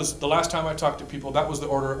 but that was the last time I talked to people, that was the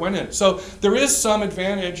order it went in. So there is some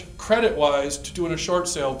advantage credit-wise to doing a short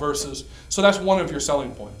sale versus, so that's one of your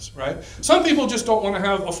selling points, right? Some people just don't want to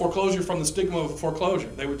have a foreclosure from the stigma of a foreclosure.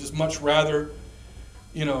 They would just much rather,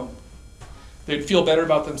 they'd feel better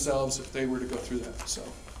about themselves if they were to go through that. So,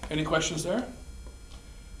 any questions there?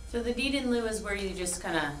 So the deed in lieu is where you just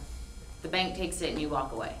kind of, the bank takes it and you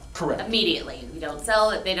walk away? Correct. Immediately. You don't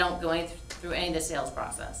sell it, they don't go through any of the sales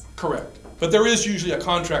process? Correct. But there is usually a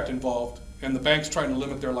contract involved, and the bank's trying to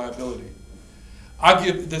limit their liability.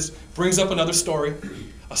 This brings up another story.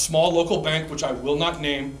 A small local bank, which I will not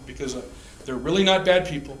name because they're really not bad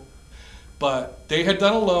people, but they had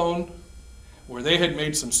done a loan where they had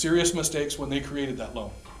made some serious mistakes when they created that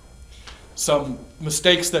loan. Some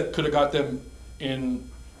mistakes that could have got them in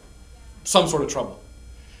some sort of trouble.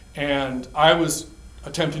 And I was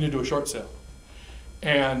attempting to do a short sale.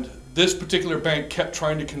 And this particular bank kept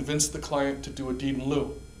trying to convince the client to do a deed in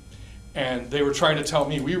lieu. And they were trying to tell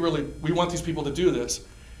me, we want these people to do this.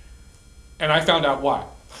 And I found out why.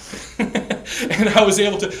 And I was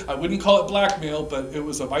able to, I wouldn't call it blackmail, but it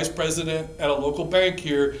was a vice president at a local bank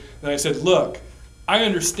here. And I said, look, I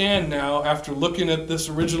understand now, after looking at this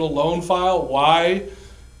original loan file, why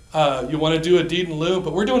you want to do a deed in lieu,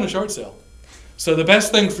 but we're doing a short sale. So the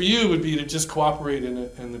best thing for you would be to just cooperate in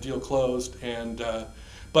it, and the deal closed. And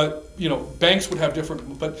but banks would have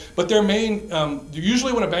different. But their main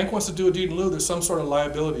usually when a bank wants to do a deed in lieu, there's some sort of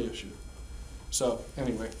liability issue. So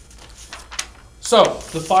anyway, so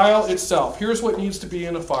the file itself. Here's what needs to be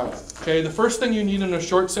in a file. Okay, the first thing you need in a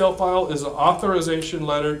short sale file is an authorization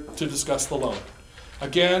letter to discuss the loan.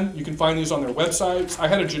 Again, you can find these on their websites. I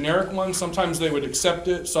had a generic one. Sometimes they would accept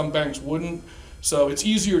it. Some banks wouldn't. So it's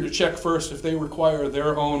easier to check first if they require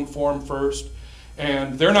their own form first.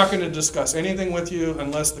 And they're not going to discuss anything with you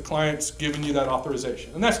unless the client's given you that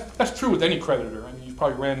authorization. And that's true with any creditor. I mean, you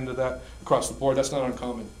probably ran into that across the board. That's not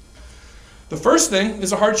uncommon. The first thing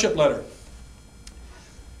is a hardship letter.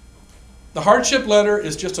 The hardship letter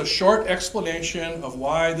is just a short explanation of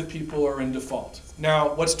why the people are in default.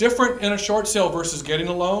 Now, what's different in a short sale versus getting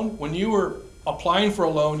a loan, when you were applying for a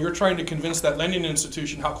loan, you're trying to convince that lending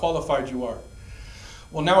institution how qualified you are.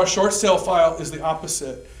 Well, now a short sale file is the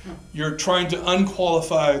opposite. You're trying to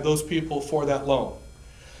unqualify those people for that loan.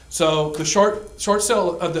 So the short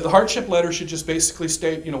sale, the hardship letter should just basically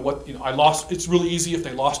state, I lost. It's really easy if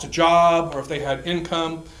they lost a job or if they had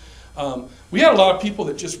income. We had a lot of people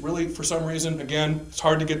that just really, for some reason, again, it's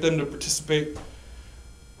hard to get them to participate.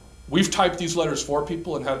 We've typed these letters for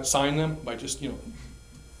people and had it sign them by just,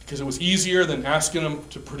 because it was easier than asking them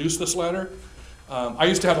to produce this letter. I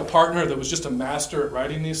used to have a partner that was just a master at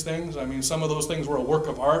writing these things. I mean, some of those things were a work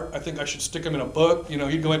of art. I think I should stick them in a book.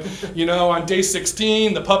 He'd go in, on day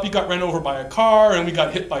 16, the puppy got run over by a car, and we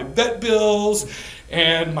got hit by vet bills,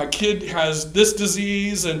 and my kid has this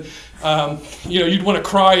disease, and you'd want to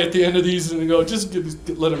cry at the end of these and go, just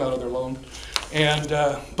let them out of their loan. And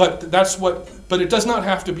but it does not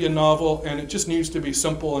have to be a novel, and it just needs to be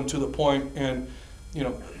simple and to the point, and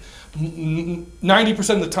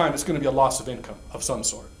 90% of the time it's going to be a loss of income of some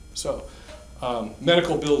sort. So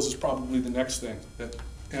medical bills is probably the next thing that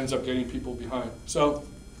ends up getting people behind. So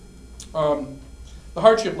the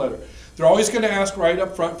hardship letter. They're always going to ask right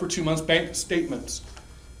up front for 2 months bank statements.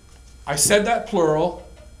 I said that plural.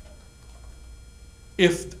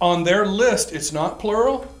 If on their list it's not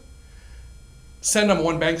plural, send them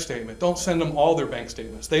one bank statement. Don't send them all their bank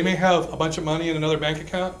statements. They may have a bunch of money in another bank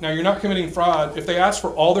account. Now, you're not committing fraud. If they ask for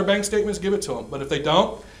all their bank statements, give it to them. But if they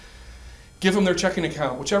don't, give them their checking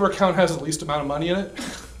account, whichever account has the least amount of money in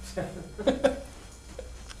it.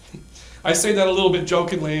 I say that a little bit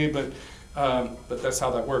jokingly, but that's how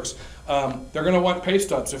that works. They're going to want pay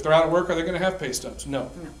stubs. If they're out of work, are they going to have pay stubs? No.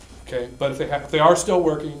 Okay, but if they are still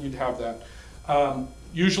working, you'd have that.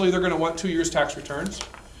 Usually they're going to want 2 years tax returns.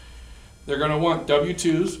 They're going to want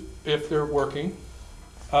W-2s if they're working.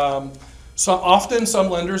 So often some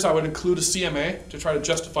lenders, I would include a CMA to try to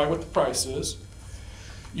justify what the price is.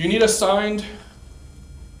 You need a signed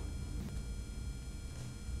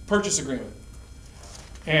purchase agreement.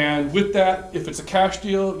 And with that, if it's a cash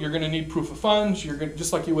deal, you're going to need proof of funds. You're going,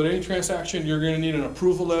 just like you would any transaction, you're going to need an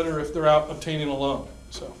approval letter if they're out obtaining a loan.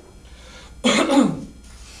 So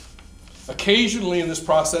occasionally in this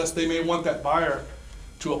process, they may want that buyer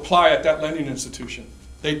to apply at that lending institution.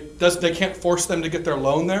 They can't force them to get their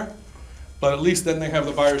loan there, but at least then they have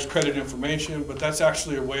the buyer's credit information. But that's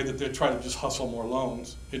actually a way that they try to just hustle more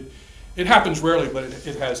loans. It happens rarely, but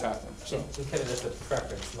it has happened. So Kevin, that's a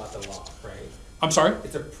preference, not the law, right? I'm sorry?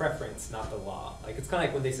 It's a preference, not the law. Like, it's kind of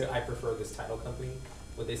like when they say, I prefer this title company.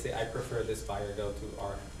 Would they say, I prefer this buyer go to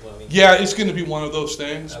our loaning? Yeah, it's going to be one of those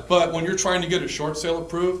things. Okay. But when you're trying to get a short sale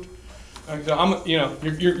approved,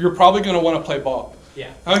 you're probably going to want to play ball.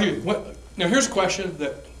 Yeah. Now here's a question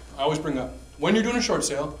that I always bring up. When you're doing a short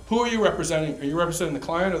sale, who are you representing? Are you representing the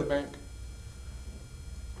client or the bank?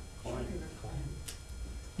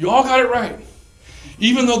 You all got it right.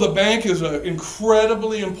 Even though the bank is an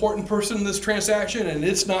incredibly important person in this transaction and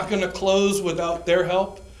it's not going to close without their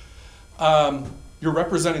help, you're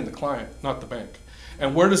representing the client, not the bank.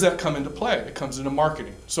 And where does that come into play? It comes into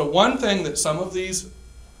marketing. So one thing that some of these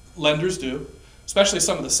lenders do, especially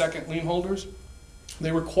some of the second lien holders,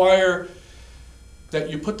 they require that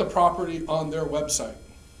you put the property on their website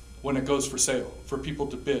when it goes for sale for people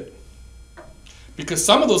to bid. Because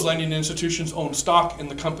some of those lending institutions own stock in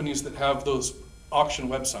the companies that have those auction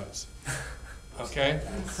websites. Okay?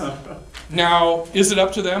 Now, is it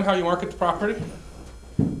up to them how you market the property?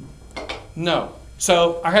 No.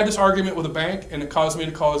 So I had this argument with a bank, and it caused me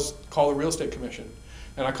to call the real estate commission.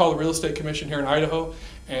 And I called the real estate commission here in Idaho,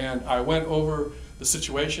 and I went over the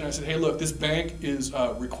situation. I said, hey, look, this bank is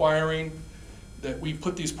requiring that we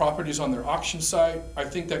put these properties on their auction site. I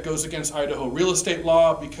think that goes against Idaho real estate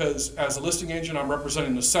law because as a listing agent, I'm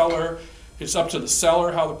representing the seller. It's up to the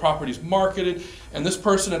seller how the property's marketed. And this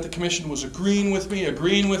person at the commission was agreeing with me,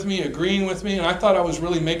 and I thought I was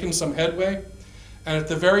really making some headway. And at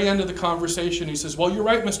the very end of the conversation, he says, well, you're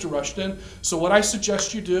right, Mr. Rushton. So what I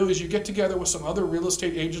suggest you do is you get together with some other real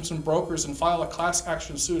estate agents and brokers and file a class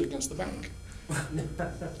action suit against the bank.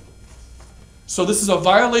 So this is a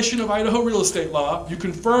violation of Idaho real estate law. You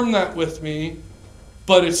confirm that with me,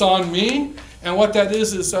 but it's on me. And what that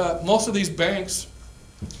is most of these banks,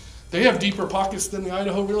 they have deeper pockets than the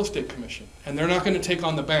Idaho Real Estate Commission, and they're not going to take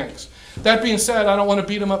on the banks. That being said, I don't want to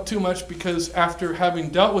beat them up too much because after having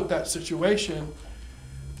dealt with that situation,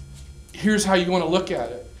 here's how you want to look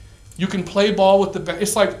at it. You can play ball with the bank.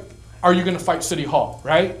 It's like, are you going to fight City Hall,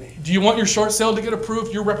 right? Do you want your short sale to get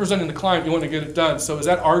approved? You're representing the client. You want to get it done. So is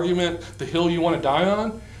that argument the hill you want to die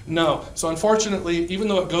on? No. So unfortunately, even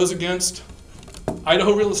though it goes against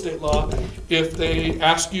Idaho real estate law, if they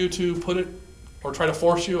ask you to put it or try to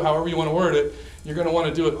force you, however you want to word it, you're going to want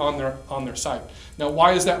to do it on their site. Now,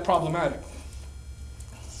 why is that problematic?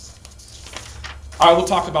 I will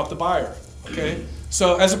talk about the buyer, okay?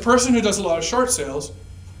 So as a person who does a lot of short sales,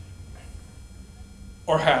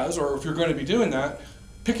 or if you're going to be doing that,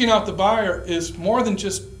 picking out the buyer is more than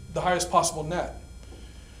just the highest possible net.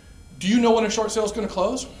 Do you know when a short sale is going to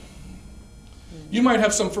close? You might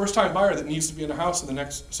have some first-time buyer that needs to be in a house in the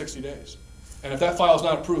next 60 days. And if that file is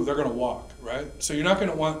not approved, they're going to walk, right? So you're not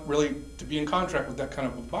going to want really to be in contract with that kind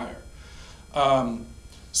of a buyer.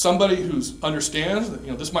 Somebody who understands that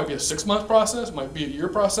this might be a 6-month process, might be a year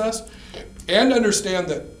process, and understand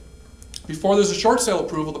that before there's a short sale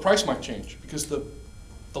approval, the price might change because the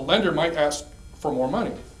lender might ask for more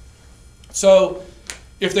money. So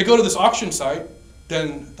if they go to this auction site,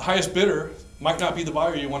 then the highest bidder might not be the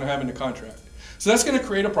buyer you want to have in the contract. So that's going to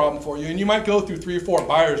create a problem for you, and you might go through 3 or 4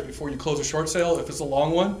 buyers before you close a short sale if it's a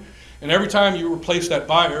long one. And every time you replace that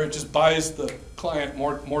buyer, it just buys the client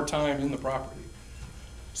more time in the property.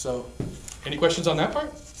 So, any questions on that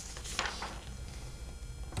part?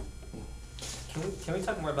 Can we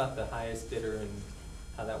talk more about the highest bidder and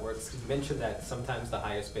how that works? You mentioned that sometimes the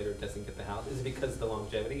highest bidder doesn't get the house. Is it because of the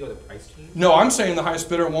longevity or the price change? No, I'm saying the highest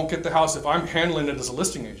bidder won't get the house if I'm handling it as a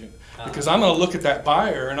listing agent. Because I'm gonna look at that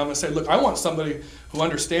buyer and I'm gonna say, look, I want somebody who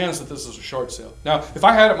understands that this is a short sale. Now, if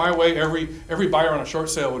I had it my way, every buyer on a short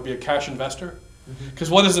sale would be a cash investor. Because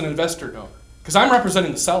what does an investor know? Because I'm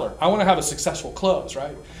representing the seller. I wanna have a successful close,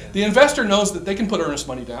 right? Yeah. The investor knows that they can put earnest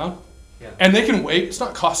money down. Yeah. And they can wait, it's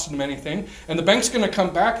not costing them anything. And the bank's gonna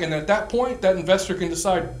come back, and at that point, that investor can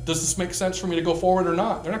decide, does this make sense for me to go forward or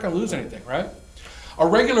not? They're not gonna lose anything, right? A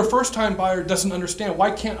regular first-time buyer doesn't understand,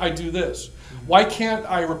 why can't I do this? Why can't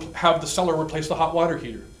I have the seller replace the hot water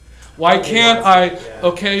heater? Why can't I,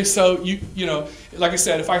 okay, so you know, like I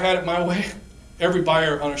said, if I had it my way, every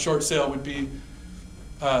buyer on a short sale would be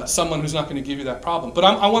someone who's not gonna give you that problem. But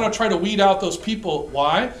I wanna try to weed out those people.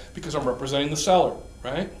 Why? Because I'm representing the seller,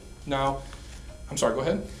 right? Now, I'm sorry, go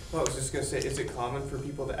ahead. Well, I was just gonna say, is it common for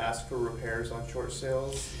people to ask for repairs on short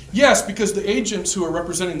sales? Yes, because the agents who are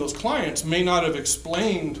representing those clients may not have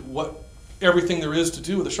explained what everything there is to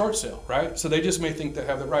do with a short sale, right? So they just may think they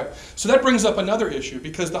have that right. So that brings up another issue,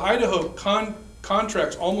 because the Idaho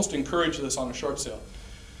contracts almost encourage this on a short sale.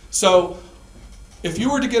 So if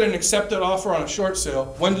you were to get an accepted offer on a short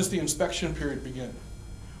sale, when does the inspection period begin?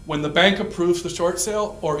 When the bank approves the short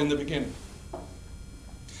sale or in the beginning?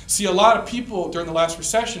 See, a lot of people during the last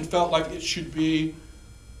recession felt like it should be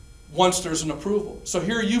once there's an approval. So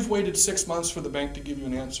here you've waited 6 months for the bank to give you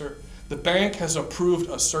an answer. The bank has approved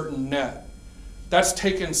a certain net. That's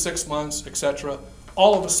taken 6 months, etc.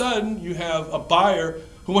 All of a sudden, you have a buyer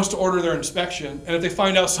who wants to order their inspection, and if they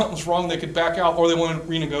find out something's wrong, they could back out or they want to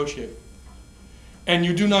renegotiate. And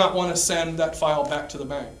you do not want to send that file back to the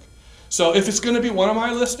bank. So if it's going to be one of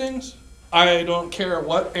my listings, I don't care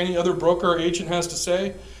what any other broker or agent has to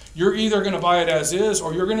say. You're either going to buy it as is,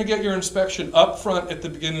 or you're going to get your inspection up front at the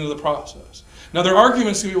beginning of the process. Now, their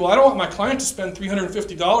arguments can be, well, I don't want my client to spend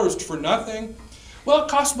 $350 for nothing. Well, it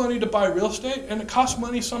costs money to buy real estate, and it costs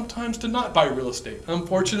money sometimes to not buy real estate.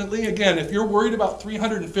 Unfortunately, again, if you're worried about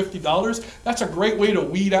 $350, that's a great way to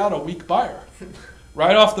weed out a weak buyer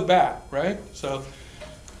right off the bat, right? So,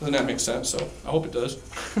 doesn't that make sense? So, I hope it does.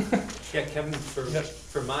 Yeah, Kevin, Yes.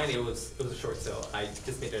 for mine, it was a short sale. I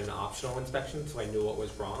just made it an optional inspection, so I knew what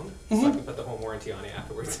was wrong, Mm-hmm. so I could put the home warranty on it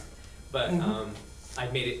afterwards. But I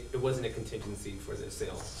made it, it wasn't a contingency for the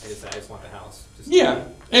sale. I just want the house. Just Yeah,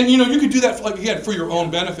 and you know, you could do that, like, again, for your own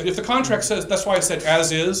benefit. If the contract says, that's why I said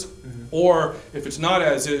as is, or if it's not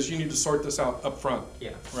as is, you need to sort this out up front.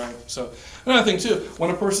 Yeah. Right, so, another thing too, when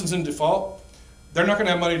a person's in default, they're not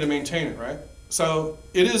gonna have money to maintain it, right? So,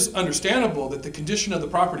 it is understandable that the condition of the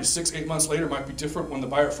property 6-8 months later might be different when the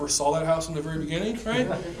buyer first saw that house in the very beginning, right?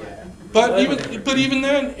 But even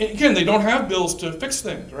then, again, they don't have bills to fix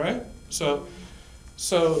things, right? So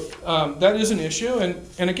that is an issue,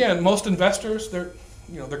 and again, most investors, they're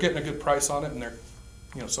getting a good price on it, and they're,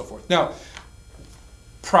 so forth. Now,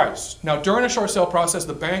 price. Now, during a short sale process,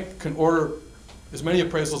 the bank can order as many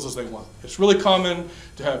appraisals as they want. It's really common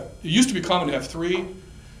to have, it used to be common to have 3,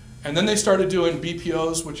 and then they started doing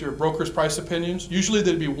BPOs, which are brokers' price opinions. Usually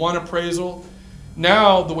there'd be 1 appraisal.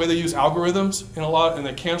 Now, the way they use algorithms and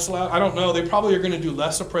they cancel out, I don't know, they probably are going to do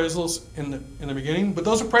less appraisals in the beginning, but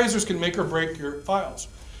those appraisers can make or break your files.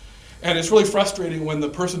 And it's really frustrating when the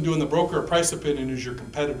person doing the broker price opinion is your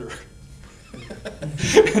competitor.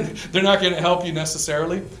 They're not going to help you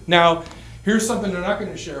necessarily. Now, here's something they're not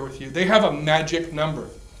going to share with you. They have a magic number.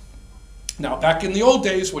 Now, back in the old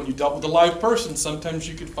days when you dealt with a live person, sometimes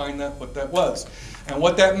you could find what that was. And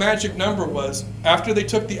what that magic number was, after they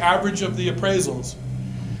took the average of the appraisals,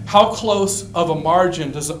 how close of a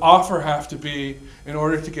margin does the offer have to be in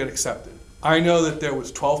order to get accepted? I know that there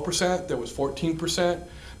was 12%, there was 14%,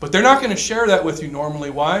 but they're not going to share that with you normally.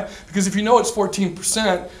 Why? Because if you know it's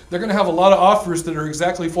 14%, they're going to have a lot of offers that are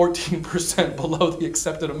exactly 14% below the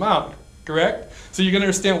accepted amount. Correct? So you can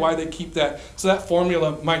understand why they keep that. So that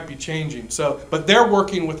formula might be changing. But they're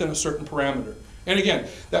working within a certain parameter. And again,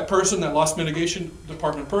 that person, that loss mitigation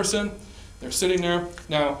department person, they're sitting there.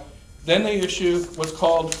 Now, then they issue what's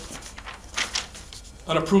called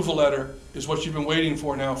an approval letter, is what you've been waiting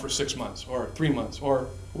for now for 6 months, or 3 months, or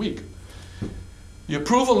a week. The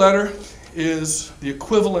approval letter is the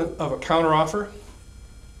equivalent of a counteroffer.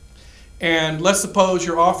 And let's suppose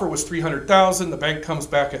your offer was $300,000, the bank comes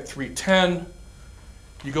back at $310,000.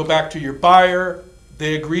 You go back to your buyer,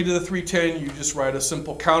 they agree to the $310,000, you just write a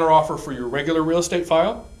simple counteroffer for your regular real estate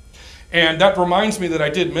file. And that reminds me that I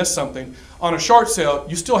did miss something. On a short sale,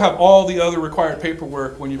 you still have all the other required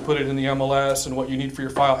paperwork when you put it in the MLS and what you need for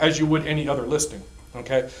your file, as you would any other listing.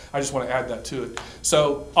 Okay, I just want to add that to it.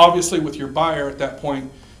 So obviously with your buyer at that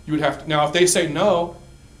point, you would have to, now if they say no,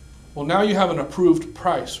 Well, now you have an approved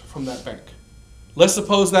price from that bank. Let's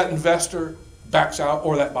suppose that investor backs out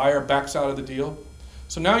or that buyer backs out of the deal.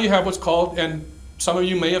 So now you have what's called, and some of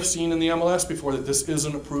you may have seen in the MLS before, that this is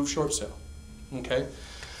an approved short sale. Okay.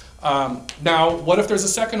 Now, what if there's a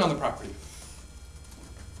second on the property?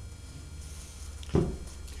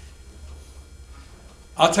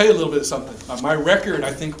 I'll tell you a little bit of something. My record,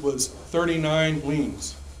 I think, was 39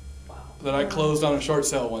 liens that I closed on a short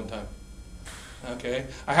sale one time. Okay.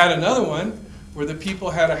 I had another one where the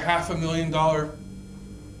people had a $500,000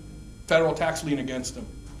 federal tax lien against them.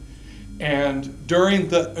 And during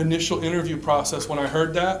the initial interview process, when I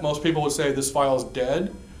heard that, most people would say this file is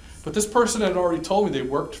dead. But this person had already told me they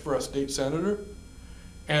worked for a state senator.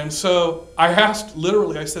 And so I asked,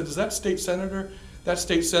 literally, I said, is that state senator? That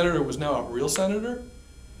state senator was now a real senator.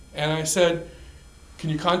 And I said, can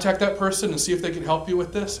you contact that person and see if they can help you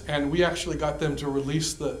with this? And we actually got them to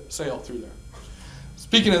release the sale through there.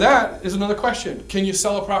 Speaking of that, is another question. Can you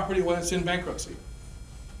sell a property when it's in bankruptcy?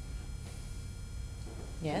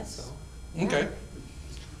 Yes. Okay.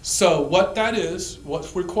 So what that is,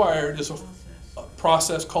 what's required is a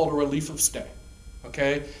process called a relief of stay.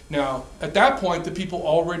 Okay. Now, at that point, the people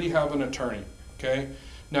already have an attorney. Okay.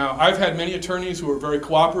 Now, I've had many attorneys who are very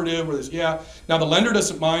cooperative, where there's, yeah. Now, the lender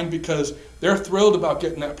doesn't mind because they're thrilled about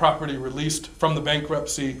getting that property released from the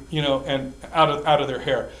bankruptcy, you know, and out of their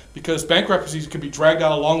hair. Because bankruptcies can be dragged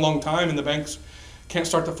out a long, long time, and the banks can't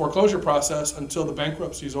start the foreclosure process until the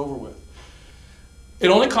bankruptcy is over with. It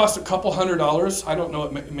only costs a couple $100. I don't know,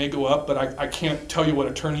 it may go up, but I can't tell you what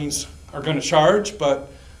attorneys are going to charge. But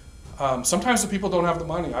sometimes the people don't have the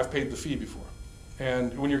money. I've paid the fee before.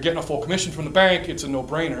 And when you're getting a full commission from the bank, it's a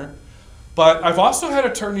no-brainer. But I've also had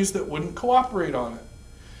attorneys that wouldn't cooperate on it.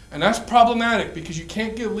 And that's problematic because you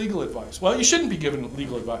can't give legal advice. Well, you shouldn't be giving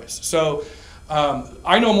legal advice. So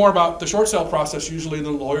I know more about the short sale process usually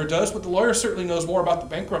than the lawyer does, but the lawyer certainly knows more about the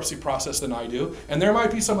bankruptcy process than I do. And there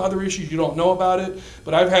might be some other issues you don't know about it.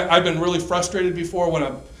 But I've been really frustrated before when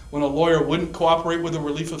a lawyer wouldn't cooperate with a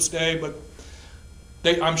relief of stay. But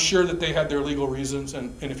I'm sure that they had their legal reasons,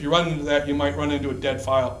 and if you run into that, you might run into a dead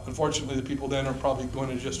file. Unfortunately, the people then are probably going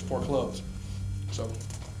to just foreclose. So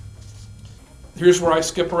here's where I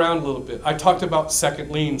skip around a little bit. I talked about second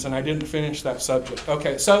liens, and I didn't finish that subject.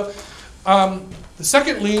 Okay, so the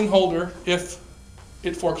second lien holder, if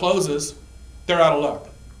it forecloses, they're out of luck,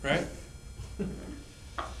 right?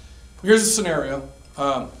 Here's a scenario.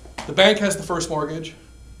 The bank has the first mortgage,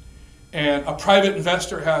 and a private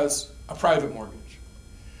investor has a private mortgage.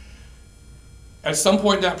 At some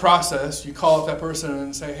point in that process, you call up that person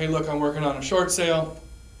and say, hey, look, I'm working on a short sale.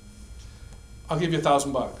 I'll give you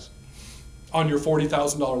 $1,000 on your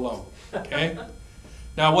 $40,000 loan, okay?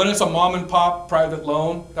 Now, when it's a mom and pop private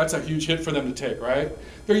loan, that's a huge hit for them to take, right?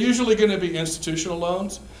 They're usually going to be institutional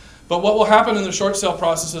loans. But what will happen in the short sale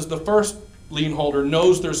process is the first lien holder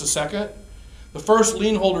knows there's a second. The first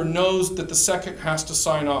lien holder knows that the second has to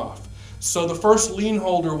sign off. So the first lien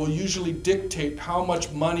holder will usually dictate how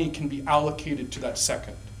much money can be allocated to that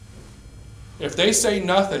second. If they say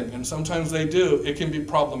nothing, and sometimes they do, it can be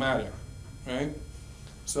problematic, right?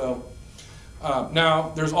 So now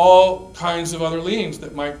there's all kinds of other liens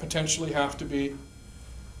that might potentially have to be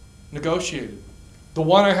negotiated. The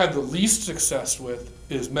one I had the least success with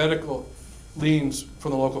is medical liens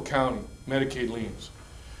from the local county, Medicaid liens.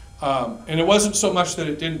 And it wasn't so much that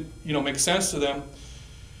it didn't, make sense to them.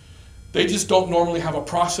 They just don't normally have a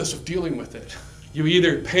process of dealing with it. You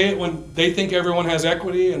either pay it when they think everyone has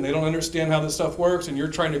equity and they don't understand how this stuff works, and you're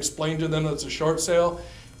trying to explain to them that it's a short sale,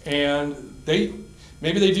 and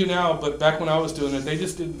maybe they do now, but back when I was doing it, they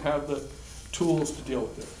just didn't have the tools to deal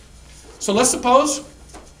with it. So let's suppose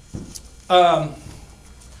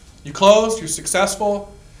you close, you're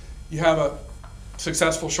successful, you have a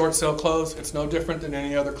successful short sale close. It's no different than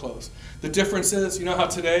any other close. The difference is, you know how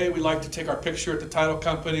today we like to take our picture at the title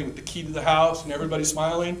company with the key to the house and everybody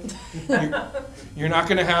smiling? You're not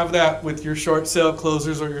going to have that with your short sale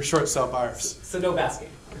closers or your short sale buyers. So no basking?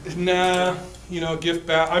 Nah, gift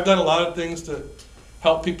back. I've done a lot of things to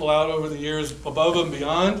help people out over the years above and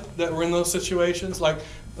beyond that were in those situations. Like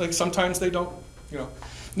sometimes they don't,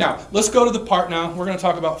 Now, let's go to the part now. We're going to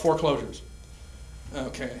talk about foreclosures.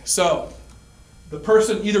 Okay, so the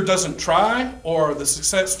person either doesn't try or the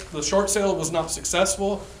short sale was not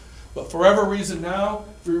successful, but for whatever reason now,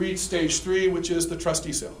 we reach stage 3, which is the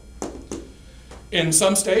trustee sale. In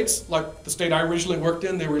some states, like the state I originally worked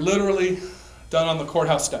in, they were literally done on the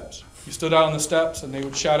courthouse steps. You stood out on the steps and they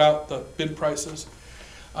would shout out the bid prices.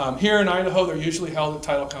 Here in Idaho, they're usually held at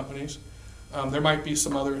title companies. There might be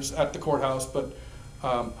some others at the courthouse, but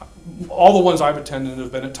all the ones I've attended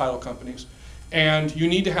have been at title companies. and you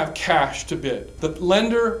need to have cash to bid. The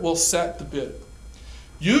lender will set the bid.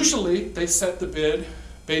 Usually, they set the bid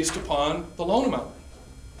based upon the loan amount.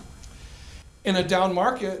 In a down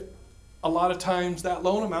market, a lot of times that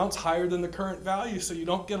loan amount's higher than the current value, so you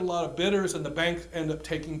don't get a lot of bidders, and the bank end up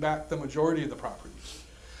taking back the majority of the properties.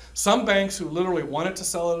 Some banks who literally wanted to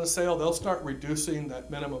sell at a sale, they'll start reducing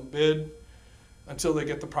that minimum bid until they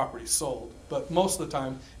get the property sold. But most of the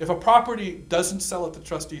time, if a property doesn't sell at the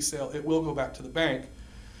trustee sale, it will go back to the bank.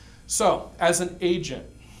 So, as an agent,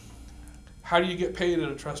 how do you get paid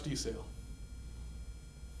at a trustee sale?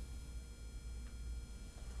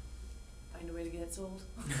 Find a way to get it sold.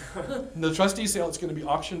 In the trustee sale, it's going to be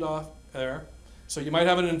auctioned off there. So you might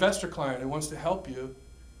have an investor client who wants to help you.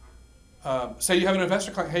 Say you have an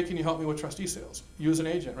investor client, hey, can you help me with trustee sales? You as an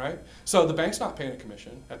agent, right? So the bank's not paying a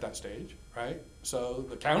commission at that stage, right? So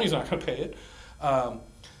the county's not going to pay it.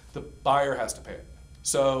 The buyer has to pay it.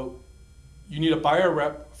 So you need a buyer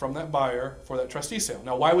rep from that buyer for that trustee sale.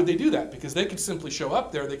 Now, why would they do that? Because they could simply show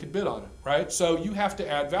up there, they could bid on it, right? So you have to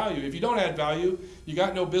add value. If you don't add value, you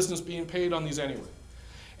got no business being paid on these anyway.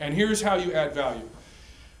 And here's how you add value.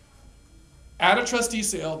 At a trustee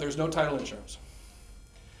sale, there's no title insurance.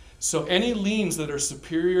 So any liens that are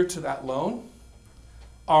superior to that loan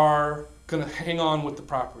are going to hang on with the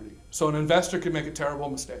property. So an investor could make a terrible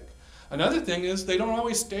mistake. Another thing is they don't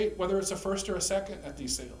always state whether it's a first or a second at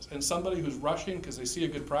these sales. And somebody who's rushing because they see a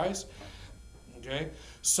good price, okay?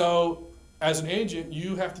 So as an agent,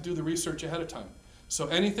 you have to do the research ahead of time. So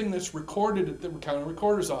anything that's recorded at the county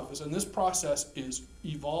recorder's office, and this process is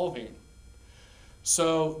evolving.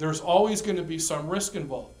 So there's always going to be some risk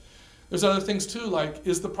involved. There's other things too, like,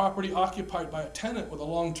 is the property occupied by a tenant with a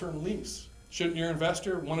long-term lease? Shouldn't your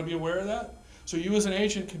investor want to be aware of that? So you as an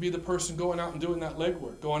agent can be the person going out and doing that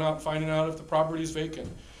legwork, going out and finding out if the property is vacant.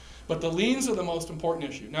 But the liens are the most important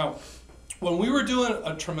issue. Now, when we were doing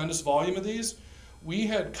a tremendous volume of these, we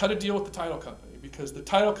had cut a deal with the title company, because the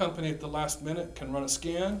title company at the last minute can run a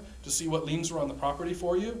scan to see what liens are on the property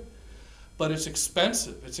for you. But it's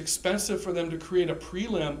expensive. It's expensive for them to create a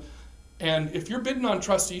prelim. And if you're bidding on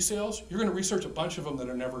trustee sales, you're going to research a bunch of them that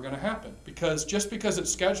are never going to happen. Because just because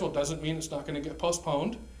it's scheduled doesn't mean it's not going to get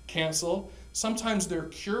postponed, canceled. Sometimes they're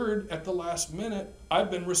cured at the last minute.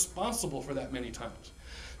 I've been responsible for that many times.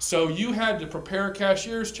 So you had to prepare a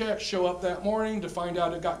cashier's check, show up that morning to find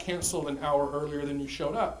out it got canceled an hour earlier than you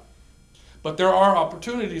showed up. But there are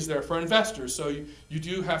opportunities there for investors, so you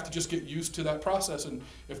do have to just get used to that process. And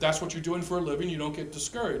if that's what you're doing for a living, you don't get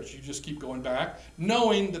discouraged. You just keep going back,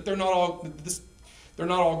 knowing that they're not all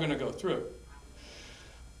going to go through.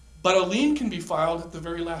 But a lien can be filed at the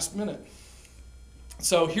very last minute.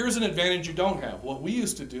 So here's an advantage you don't have. What we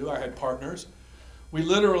used to do, I had partners, we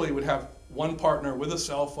literally would have one partner with a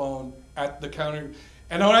cell phone at the counter.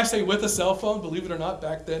 And when I say with a cell phone, believe it or not,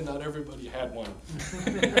 back then not everybody had one.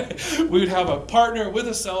 We would have a partner with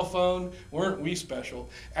a cell phone, weren't we special,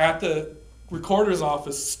 at the recorder's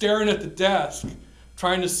office, staring at the desk,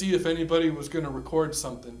 trying to see if anybody was going to record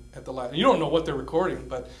something at the last. You don't know what they're recording,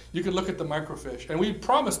 but you could look at the microfiche. And we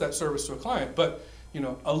promised that service to a client, but you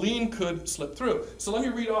know, a lien could slip through. So let me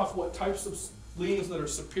read off what types of liens that are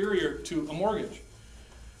superior to a mortgage.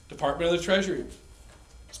 Department of the Treasury,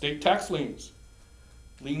 state tax liens,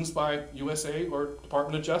 liens by USA or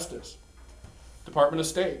Department of Justice, Department of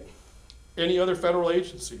State, any other federal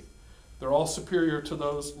agency. They're all superior to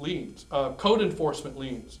those liens. Code enforcement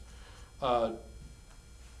liens,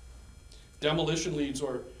 demolition liens,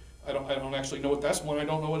 or I don't actually know what that's one. I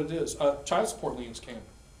don't know what it is. Child support liens can.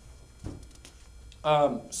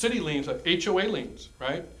 City liens, like HOA liens,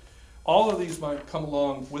 right? All of these might come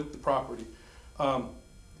along with the property.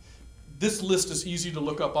 This list is easy to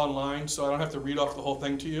look up online, so I don't have to read off the whole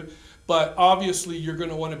thing to you. But obviously, you're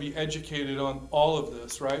going to want to be educated on all of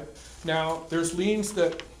this, right? Now, there's liens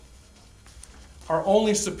that are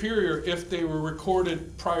only superior if they were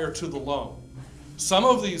recorded prior to the loan. Some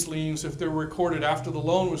of these liens, if they're recorded after the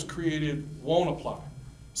loan was created, won't apply.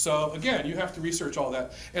 So again, you have to research all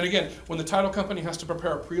that. And again, when the title company has to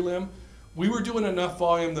prepare a prelim, we were doing enough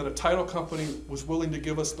volume that a title company was willing to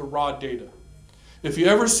give us the raw data. If you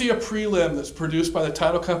ever see a prelim that's produced by the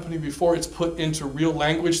title company before it's put into real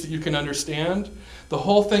language that you can understand, the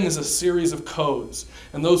whole thing is a series of codes.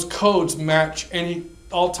 And those codes match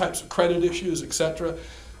all types of credit issues, etc.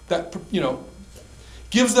 That, you know,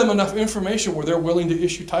 gives them enough information where they're willing to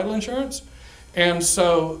issue title insurance. And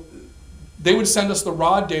so they would send us the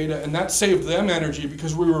raw data, and that saved them energy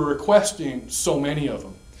because we were requesting so many of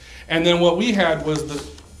them. And then what we had was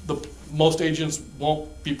the most agents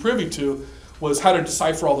won't be privy to, was how to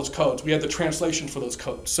decipher all those codes. We had the translation for those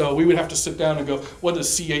codes. So we would have to sit down and go, what does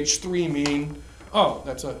CH3 mean? Oh,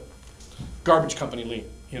 that's a garbage company lien,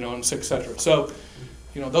 and et cetera. So,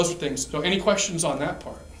 those are things. So any questions on that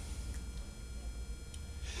part?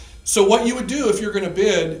 So what you would do if you're going to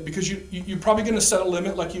bid, because you're probably going to set a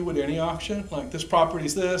limit like you would any auction, like this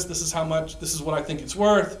property's this is how much, this is what I think it's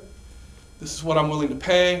worth, this is what I'm willing to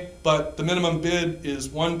pay, but the minimum bid is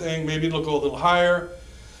one thing, maybe it'll go a little higher.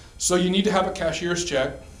 So you need to have a cashier's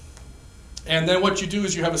check. And then what you do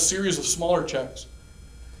is you have a series of smaller checks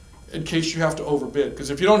in case you have to overbid.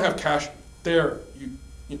 Because if you don't have cash there,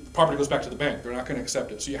 the property goes back to the bank. They're not going to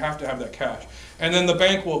accept it. So you have to have that cash. And then the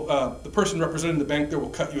bank will, the person representing the bank there will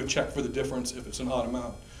cut you a check for the difference if it's an odd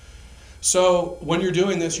amount. So when you're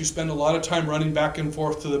doing this, you spend a lot of time running back and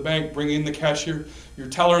forth to the bank, bringing the cashier. Your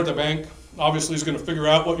teller at the bank obviously is going to figure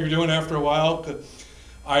out what you're doing after a while.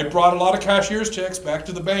 I brought a lot of cashier's checks back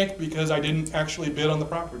to the bank because I didn't actually bid on the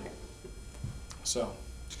property. So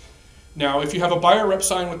now if you have a buyer rep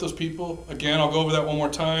sign with those people, again, I'll go over that one more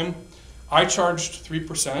time. I charged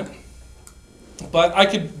 3%, but I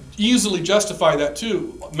could easily justify that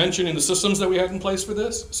too, mentioning the systems that we had in place for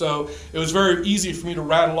this. So it was very easy for me to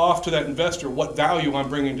rattle off to that investor what value I'm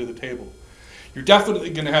bringing to the table. You're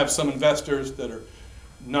definitely going to have some investors that are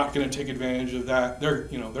not going to take advantage of that. They're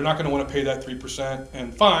not going to want to pay that 3%,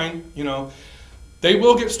 and fine, they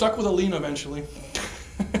will get stuck with a lien eventually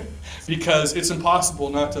because it's impossible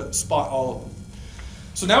not to spot all of them.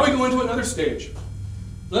 So now we go into another stage.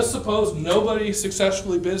 Let's suppose nobody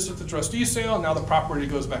successfully bids at the trustee sale. Now the property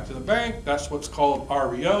goes back to the bank. That's what's called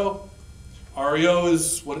REO. REO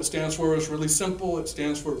is what it stands for. It's really simple. It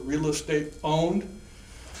stands for real estate owned.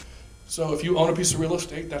 So if you own a piece of real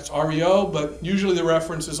estate, that's REO, but usually the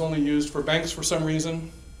reference is only used for banks for some reason.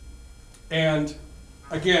 And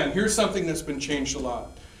again, here's something that's been changed a lot.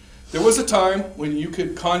 There was a time when you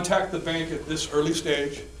could contact the bank at this early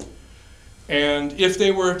stage, and if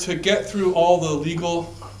they were to get through all the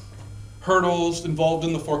legal hurdles involved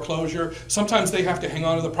in the foreclosure, sometimes they have to hang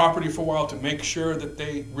on to the property for a while to make sure that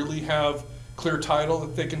they really have clear title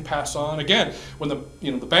that they can pass on. Again, when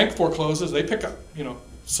the bank forecloses, they pick up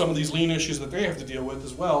some of these lien issues that they have to deal with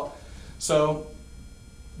as well. So,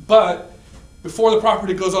 but before the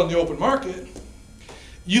property goes on the open market,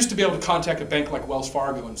 you used to be able to contact a bank like Wells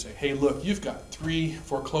Fargo and say, hey, look, you've got 3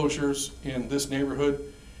 foreclosures in this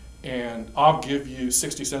neighborhood, and I'll give you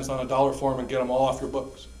 60 cents on a dollar for them and get them all off your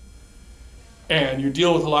books. And you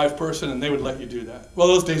deal with a live person and they would let you do that. Well,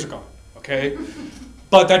 those days are gone, okay?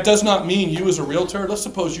 But that does not mean you as a realtor, let's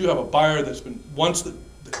suppose you have a buyer that's been, once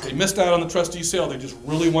they missed out on the trustee sale, they just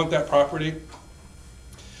really want that property.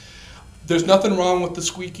 There's nothing wrong with the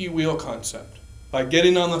squeaky wheel concept. By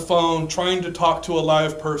getting on the phone, trying to talk to a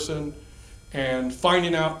live person, and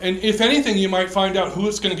finding out, and if anything, you might find out who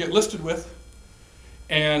it's going to get listed with,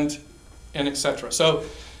 and etc. So,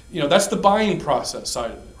 that's the buying process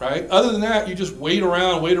side of it, right? Other than that, you just wait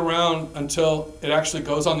around until it actually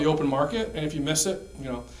goes on the open market, and if you miss it,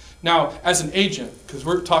 Now, as an agent, because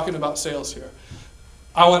we're talking about sales here,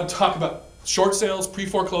 I want to talk about short sales,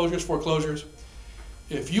 pre-foreclosures, foreclosures.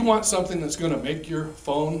 If you want something that's going to make your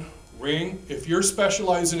phone ring, if you're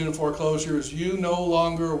specializing in foreclosures, you no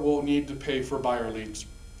longer will need to pay for buyer leads.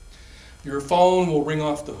 Your phone will ring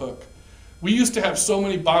off the hook. We used to have so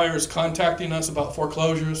many buyers contacting us about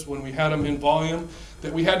foreclosures when we had them in volume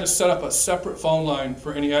that we had to set up a separate phone line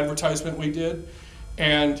for any advertisement we did,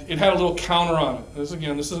 and it had a little counter on it. This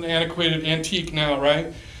is an antiquated antique now,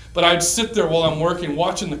 right? But I'd sit there while I'm working,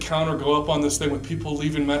 watching the counter go up on this thing with people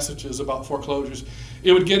leaving messages about foreclosures.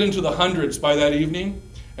 It would get into the hundreds by that evening,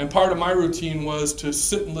 and part of my routine was to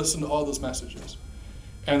sit and listen to all those messages.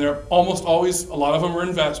 And they're almost always, a lot of them are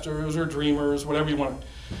investors or dreamers, whatever you want.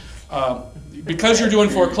 Because you're doing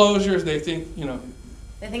foreclosures, they think,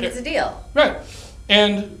 They think it's a deal. Right.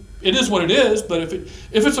 And it is what it is, but if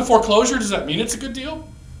it's a foreclosure, does that mean it's a good deal?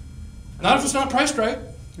 Not if it's not priced right.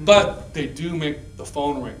 But they do make the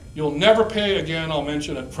phone ring. You'll never pay again, I'll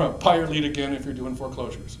mention it, for a buyer lead again if you're doing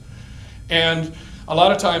foreclosures. And a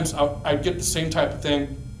lot of times I'd get the same type of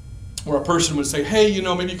thing where a person would say, hey,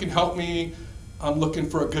 maybe you can help me. I'm looking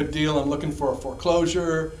for a good deal. I'm looking for a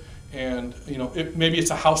foreclosure. And maybe it's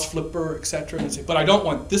a house flipper, etc. And say, but I don't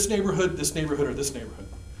want this neighborhood, or this neighborhood.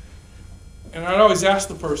 And I'd always ask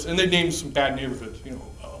the person, and they'd name some bad neighborhoods,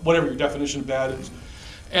 whatever your definition of bad is.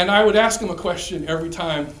 And I would ask them a question every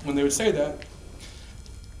time when they would say that.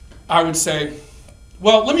 I would say,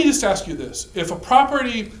 well, let me just ask you this. If a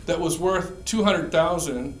property that was worth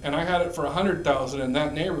 $200,000 and I had it for $100,000 in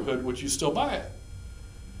that neighborhood, would you still buy it?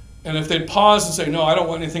 And if they'd pause and say, no, I don't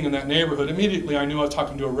want anything in that neighborhood, immediately I knew I was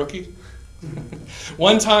talking to a rookie.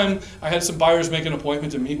 One time, I had some buyers make an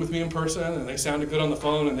appointment to meet with me in person, and they sounded good on the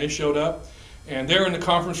phone, and they showed up. And they were in the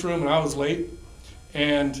conference room, and I was late.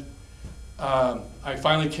 And I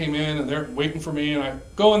finally came in, and they're waiting for me, and I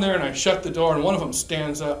go in there, and I shut the door, and one of them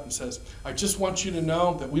stands up and says, "I just want you to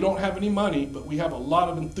know that we don't have any money, but we have a lot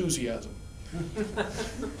of enthusiasm."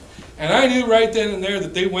 And I knew right then and there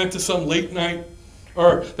that they went to some late night,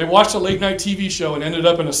 or they watched a late night TV show and ended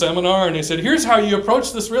up in a seminar, and they said, "Here's how you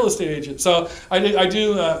approach this real estate agent." So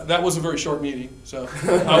that was a very short meeting. So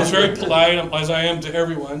I was very polite, as I am to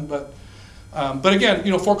everyone, but again,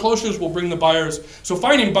 foreclosures will bring the buyers. So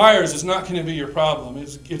finding buyers is not going to be your problem.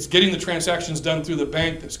 It's getting the transactions done through the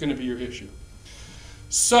bank that's going to be your issue.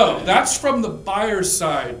 So that's from the buyer's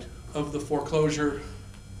side of the foreclosure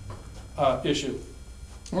issue.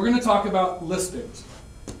 We're going to talk about listings.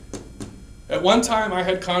 At one time, I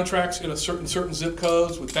had contracts in certain zip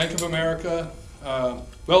codes with Bank of America,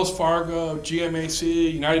 Wells Fargo,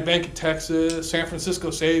 GMAC, United Bank of Texas, San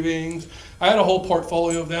Francisco Savings. I had a whole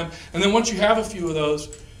portfolio of them. And then once you have a few of those,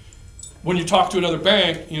 when you talk to another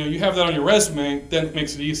bank, you have that on your resume, then it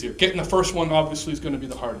makes it easier. Getting the first one obviously is going to be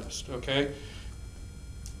the hardest, okay?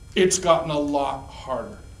 It's gotten a lot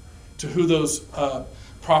harder to who those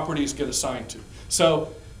properties get assigned to.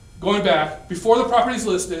 So going back, before the property's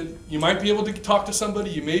listed, you might be able to talk to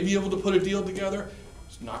somebody, you may be able to put a deal together.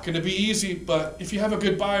 It's not going to be easy, but if you have a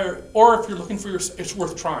good buyer, or if you're looking for it's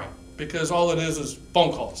worth trying, because all it is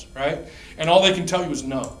phone calls, right? And all they can tell you is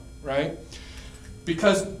no, right?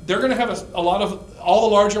 Because they're going to have all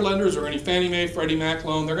the larger lenders, or any Fannie Mae, Freddie Mac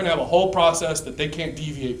loan, they're going to have a whole process that they can't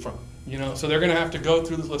deviate from, so they're going to have to go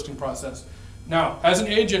through this listing process. Now, as an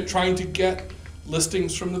agent trying to get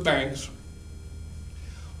listings from the banks,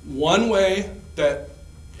 one way that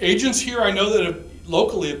agents here I know that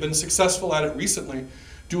locally have been successful at it recently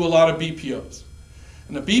do a lot of BPOs.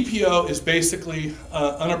 And a BPO is basically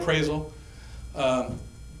an appraisal.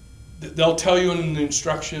 They'll tell you in the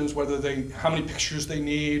instructions how many pictures they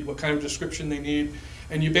need, what kind of description they need,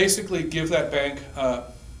 and you basically give that bank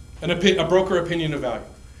a broker opinion of value.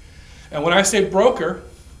 And when I say broker,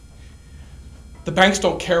 the banks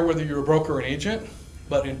don't care whether you're a broker or an agent,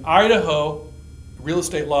 but in Idaho, real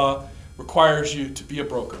estate law requires you to be a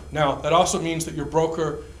broker. Now, that also means that your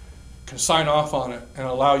broker can sign off on it and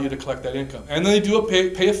allow you to collect that income. And then they do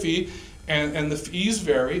pay a fee, and the fees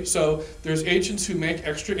vary. So there's agents who make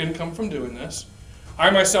extra income from doing this. I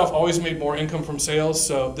myself always made more income from sales,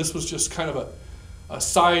 so this was just kind of a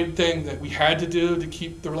side thing that we had to do to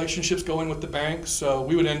keep the relationships going with the banks. So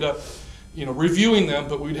we would end up reviewing them,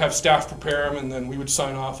 but we'd have staff prepare them, and then we would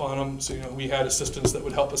sign off on them. So, we had assistants that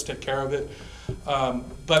would help us take care of it. And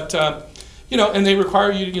they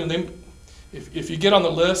require you to, if you get on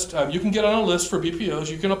the list, you can get on a list for BPOs,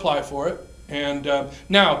 you can apply for it. And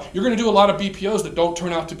now, you're going to do a lot of BPOs that don't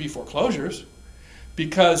turn out to be foreclosures,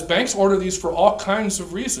 because banks order these for all kinds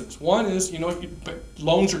of reasons. One is,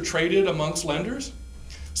 loans are traded amongst lenders.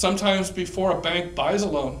 Sometimes before a bank buys a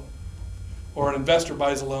loan, or an investor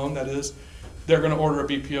buys a loan, that is, they're going to order a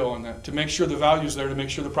BPO on that to make sure the value's there, to make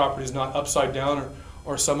sure the property is not upside down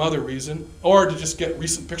or some other reason, or to just get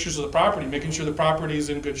recent pictures of the property, making sure the property is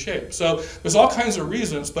in good shape. So there's all kinds of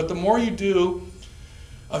reasons, but the more you do,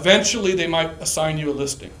 eventually they might assign you a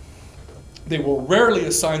listing. They will rarely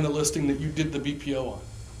assign the listing that you did the BPO on.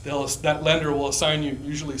 That lender will assign you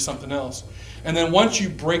usually something else. And then once you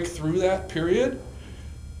break through that period,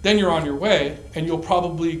 then you're on your way, and you'll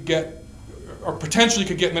probably get, or potentially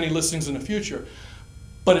could get, many listings in the future,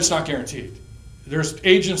 but it's not guaranteed. There's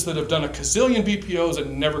agents that have done a gazillion BPOs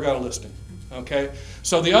and never got a listing, okay?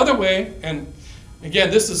 So the other way, and again,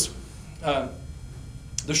 this is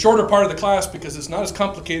the shorter part of the class because it's not as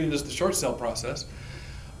complicated as the short sale process.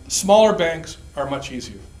 Smaller banks are much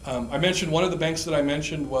easier. I mentioned one of the banks that I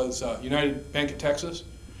mentioned was United Bank of Texas,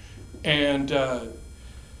 and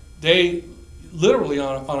they literally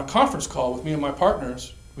on a conference call with me and my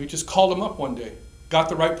partners, we just called them up one day, got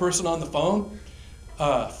the right person on the phone,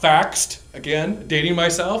 faxed, again, dating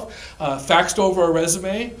myself, faxed over a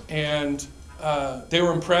resume, and they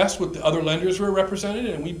were impressed with the other lenders we were represented,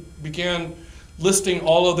 and we began listing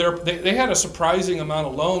all of their, they had a surprising amount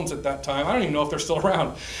of loans at that time. I don't even know if they're still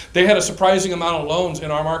around. They had a surprising amount of loans in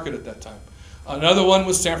our market at that time. Another one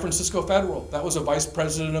was San Francisco Federal. That was a vice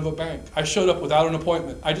president of a bank. I showed up without an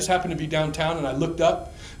appointment. I just happened to be downtown, and I looked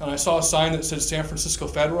up and I saw a sign that said San Francisco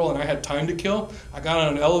Federal, and I had time to kill. I got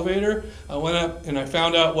on an elevator, I went up and I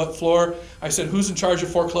found out what floor. I said, "Who's in charge of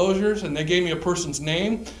foreclosures?" And they gave me a person's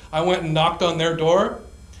name. I went and knocked on their door,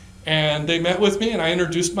 and they met with me, and I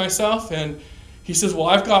introduced myself, and he says, "Well,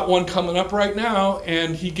 I've got one coming up right now,"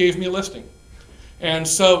 and he gave me a listing. And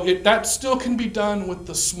so that still can be done with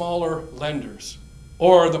the smaller lenders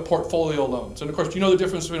or the portfolio loans. And of course, do you know the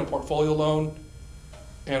difference between a portfolio loan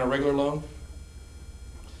and a regular loan?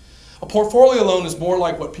 A portfolio loan is more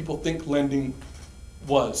like what people think lending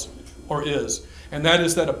was or is. And that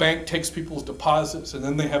is that a bank takes people's deposits and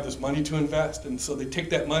then they have this money to invest. And so they take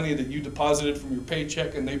that money that you deposited from your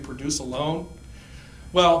paycheck and they produce a loan.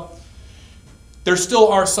 Well, there still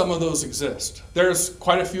are some of those exist. There's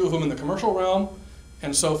quite a few of them in the commercial realm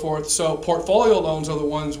and so forth. So portfolio loans are the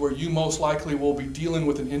ones where you most likely will be dealing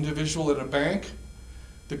with an individual at a bank.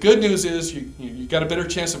 The good news is you got a better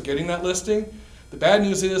chance of getting that listing. The bad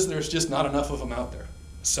news is there's just not enough of them out there.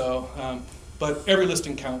 So, but every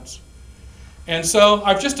listing counts. And so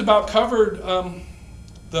I've just about covered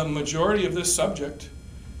the majority of this subject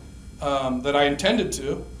that I intended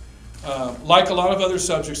to. Like a lot of other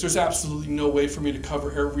subjects, there's absolutely no way for me to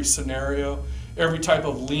cover every scenario, every type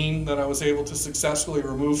of lien that I was able to successfully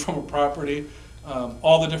remove from a property,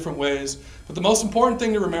 all the different ways. But the most important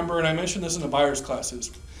thing to remember, and I mentioned this in the buyer's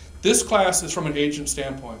classes, this class is from an agent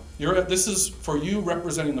standpoint. This is for you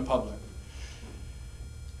representing the public.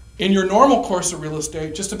 In your normal course of real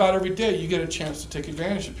estate, just about every day you get a chance to take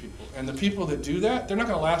advantage of people. And the people that do that, they're not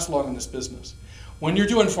going to last long in this business. When you're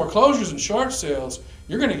doing foreclosures and short sales,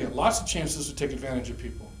 you're going to get lots of chances to take advantage of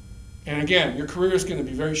people. And again, your career is going to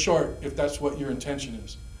be very short if that's what your intention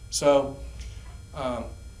is. So,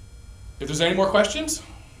 if there's any more questions?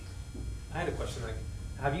 I had a question, like,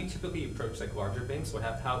 have you typically approached like larger banks?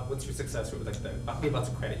 What's your success rate with like we have lots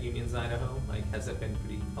of credit unions in Idaho? Like, has that been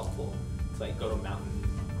pretty helpful to like go to mountain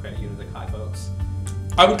credit unions like High Folks?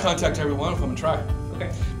 I would contact every one of them and try.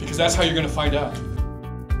 Okay. Because that's how you're going to find out.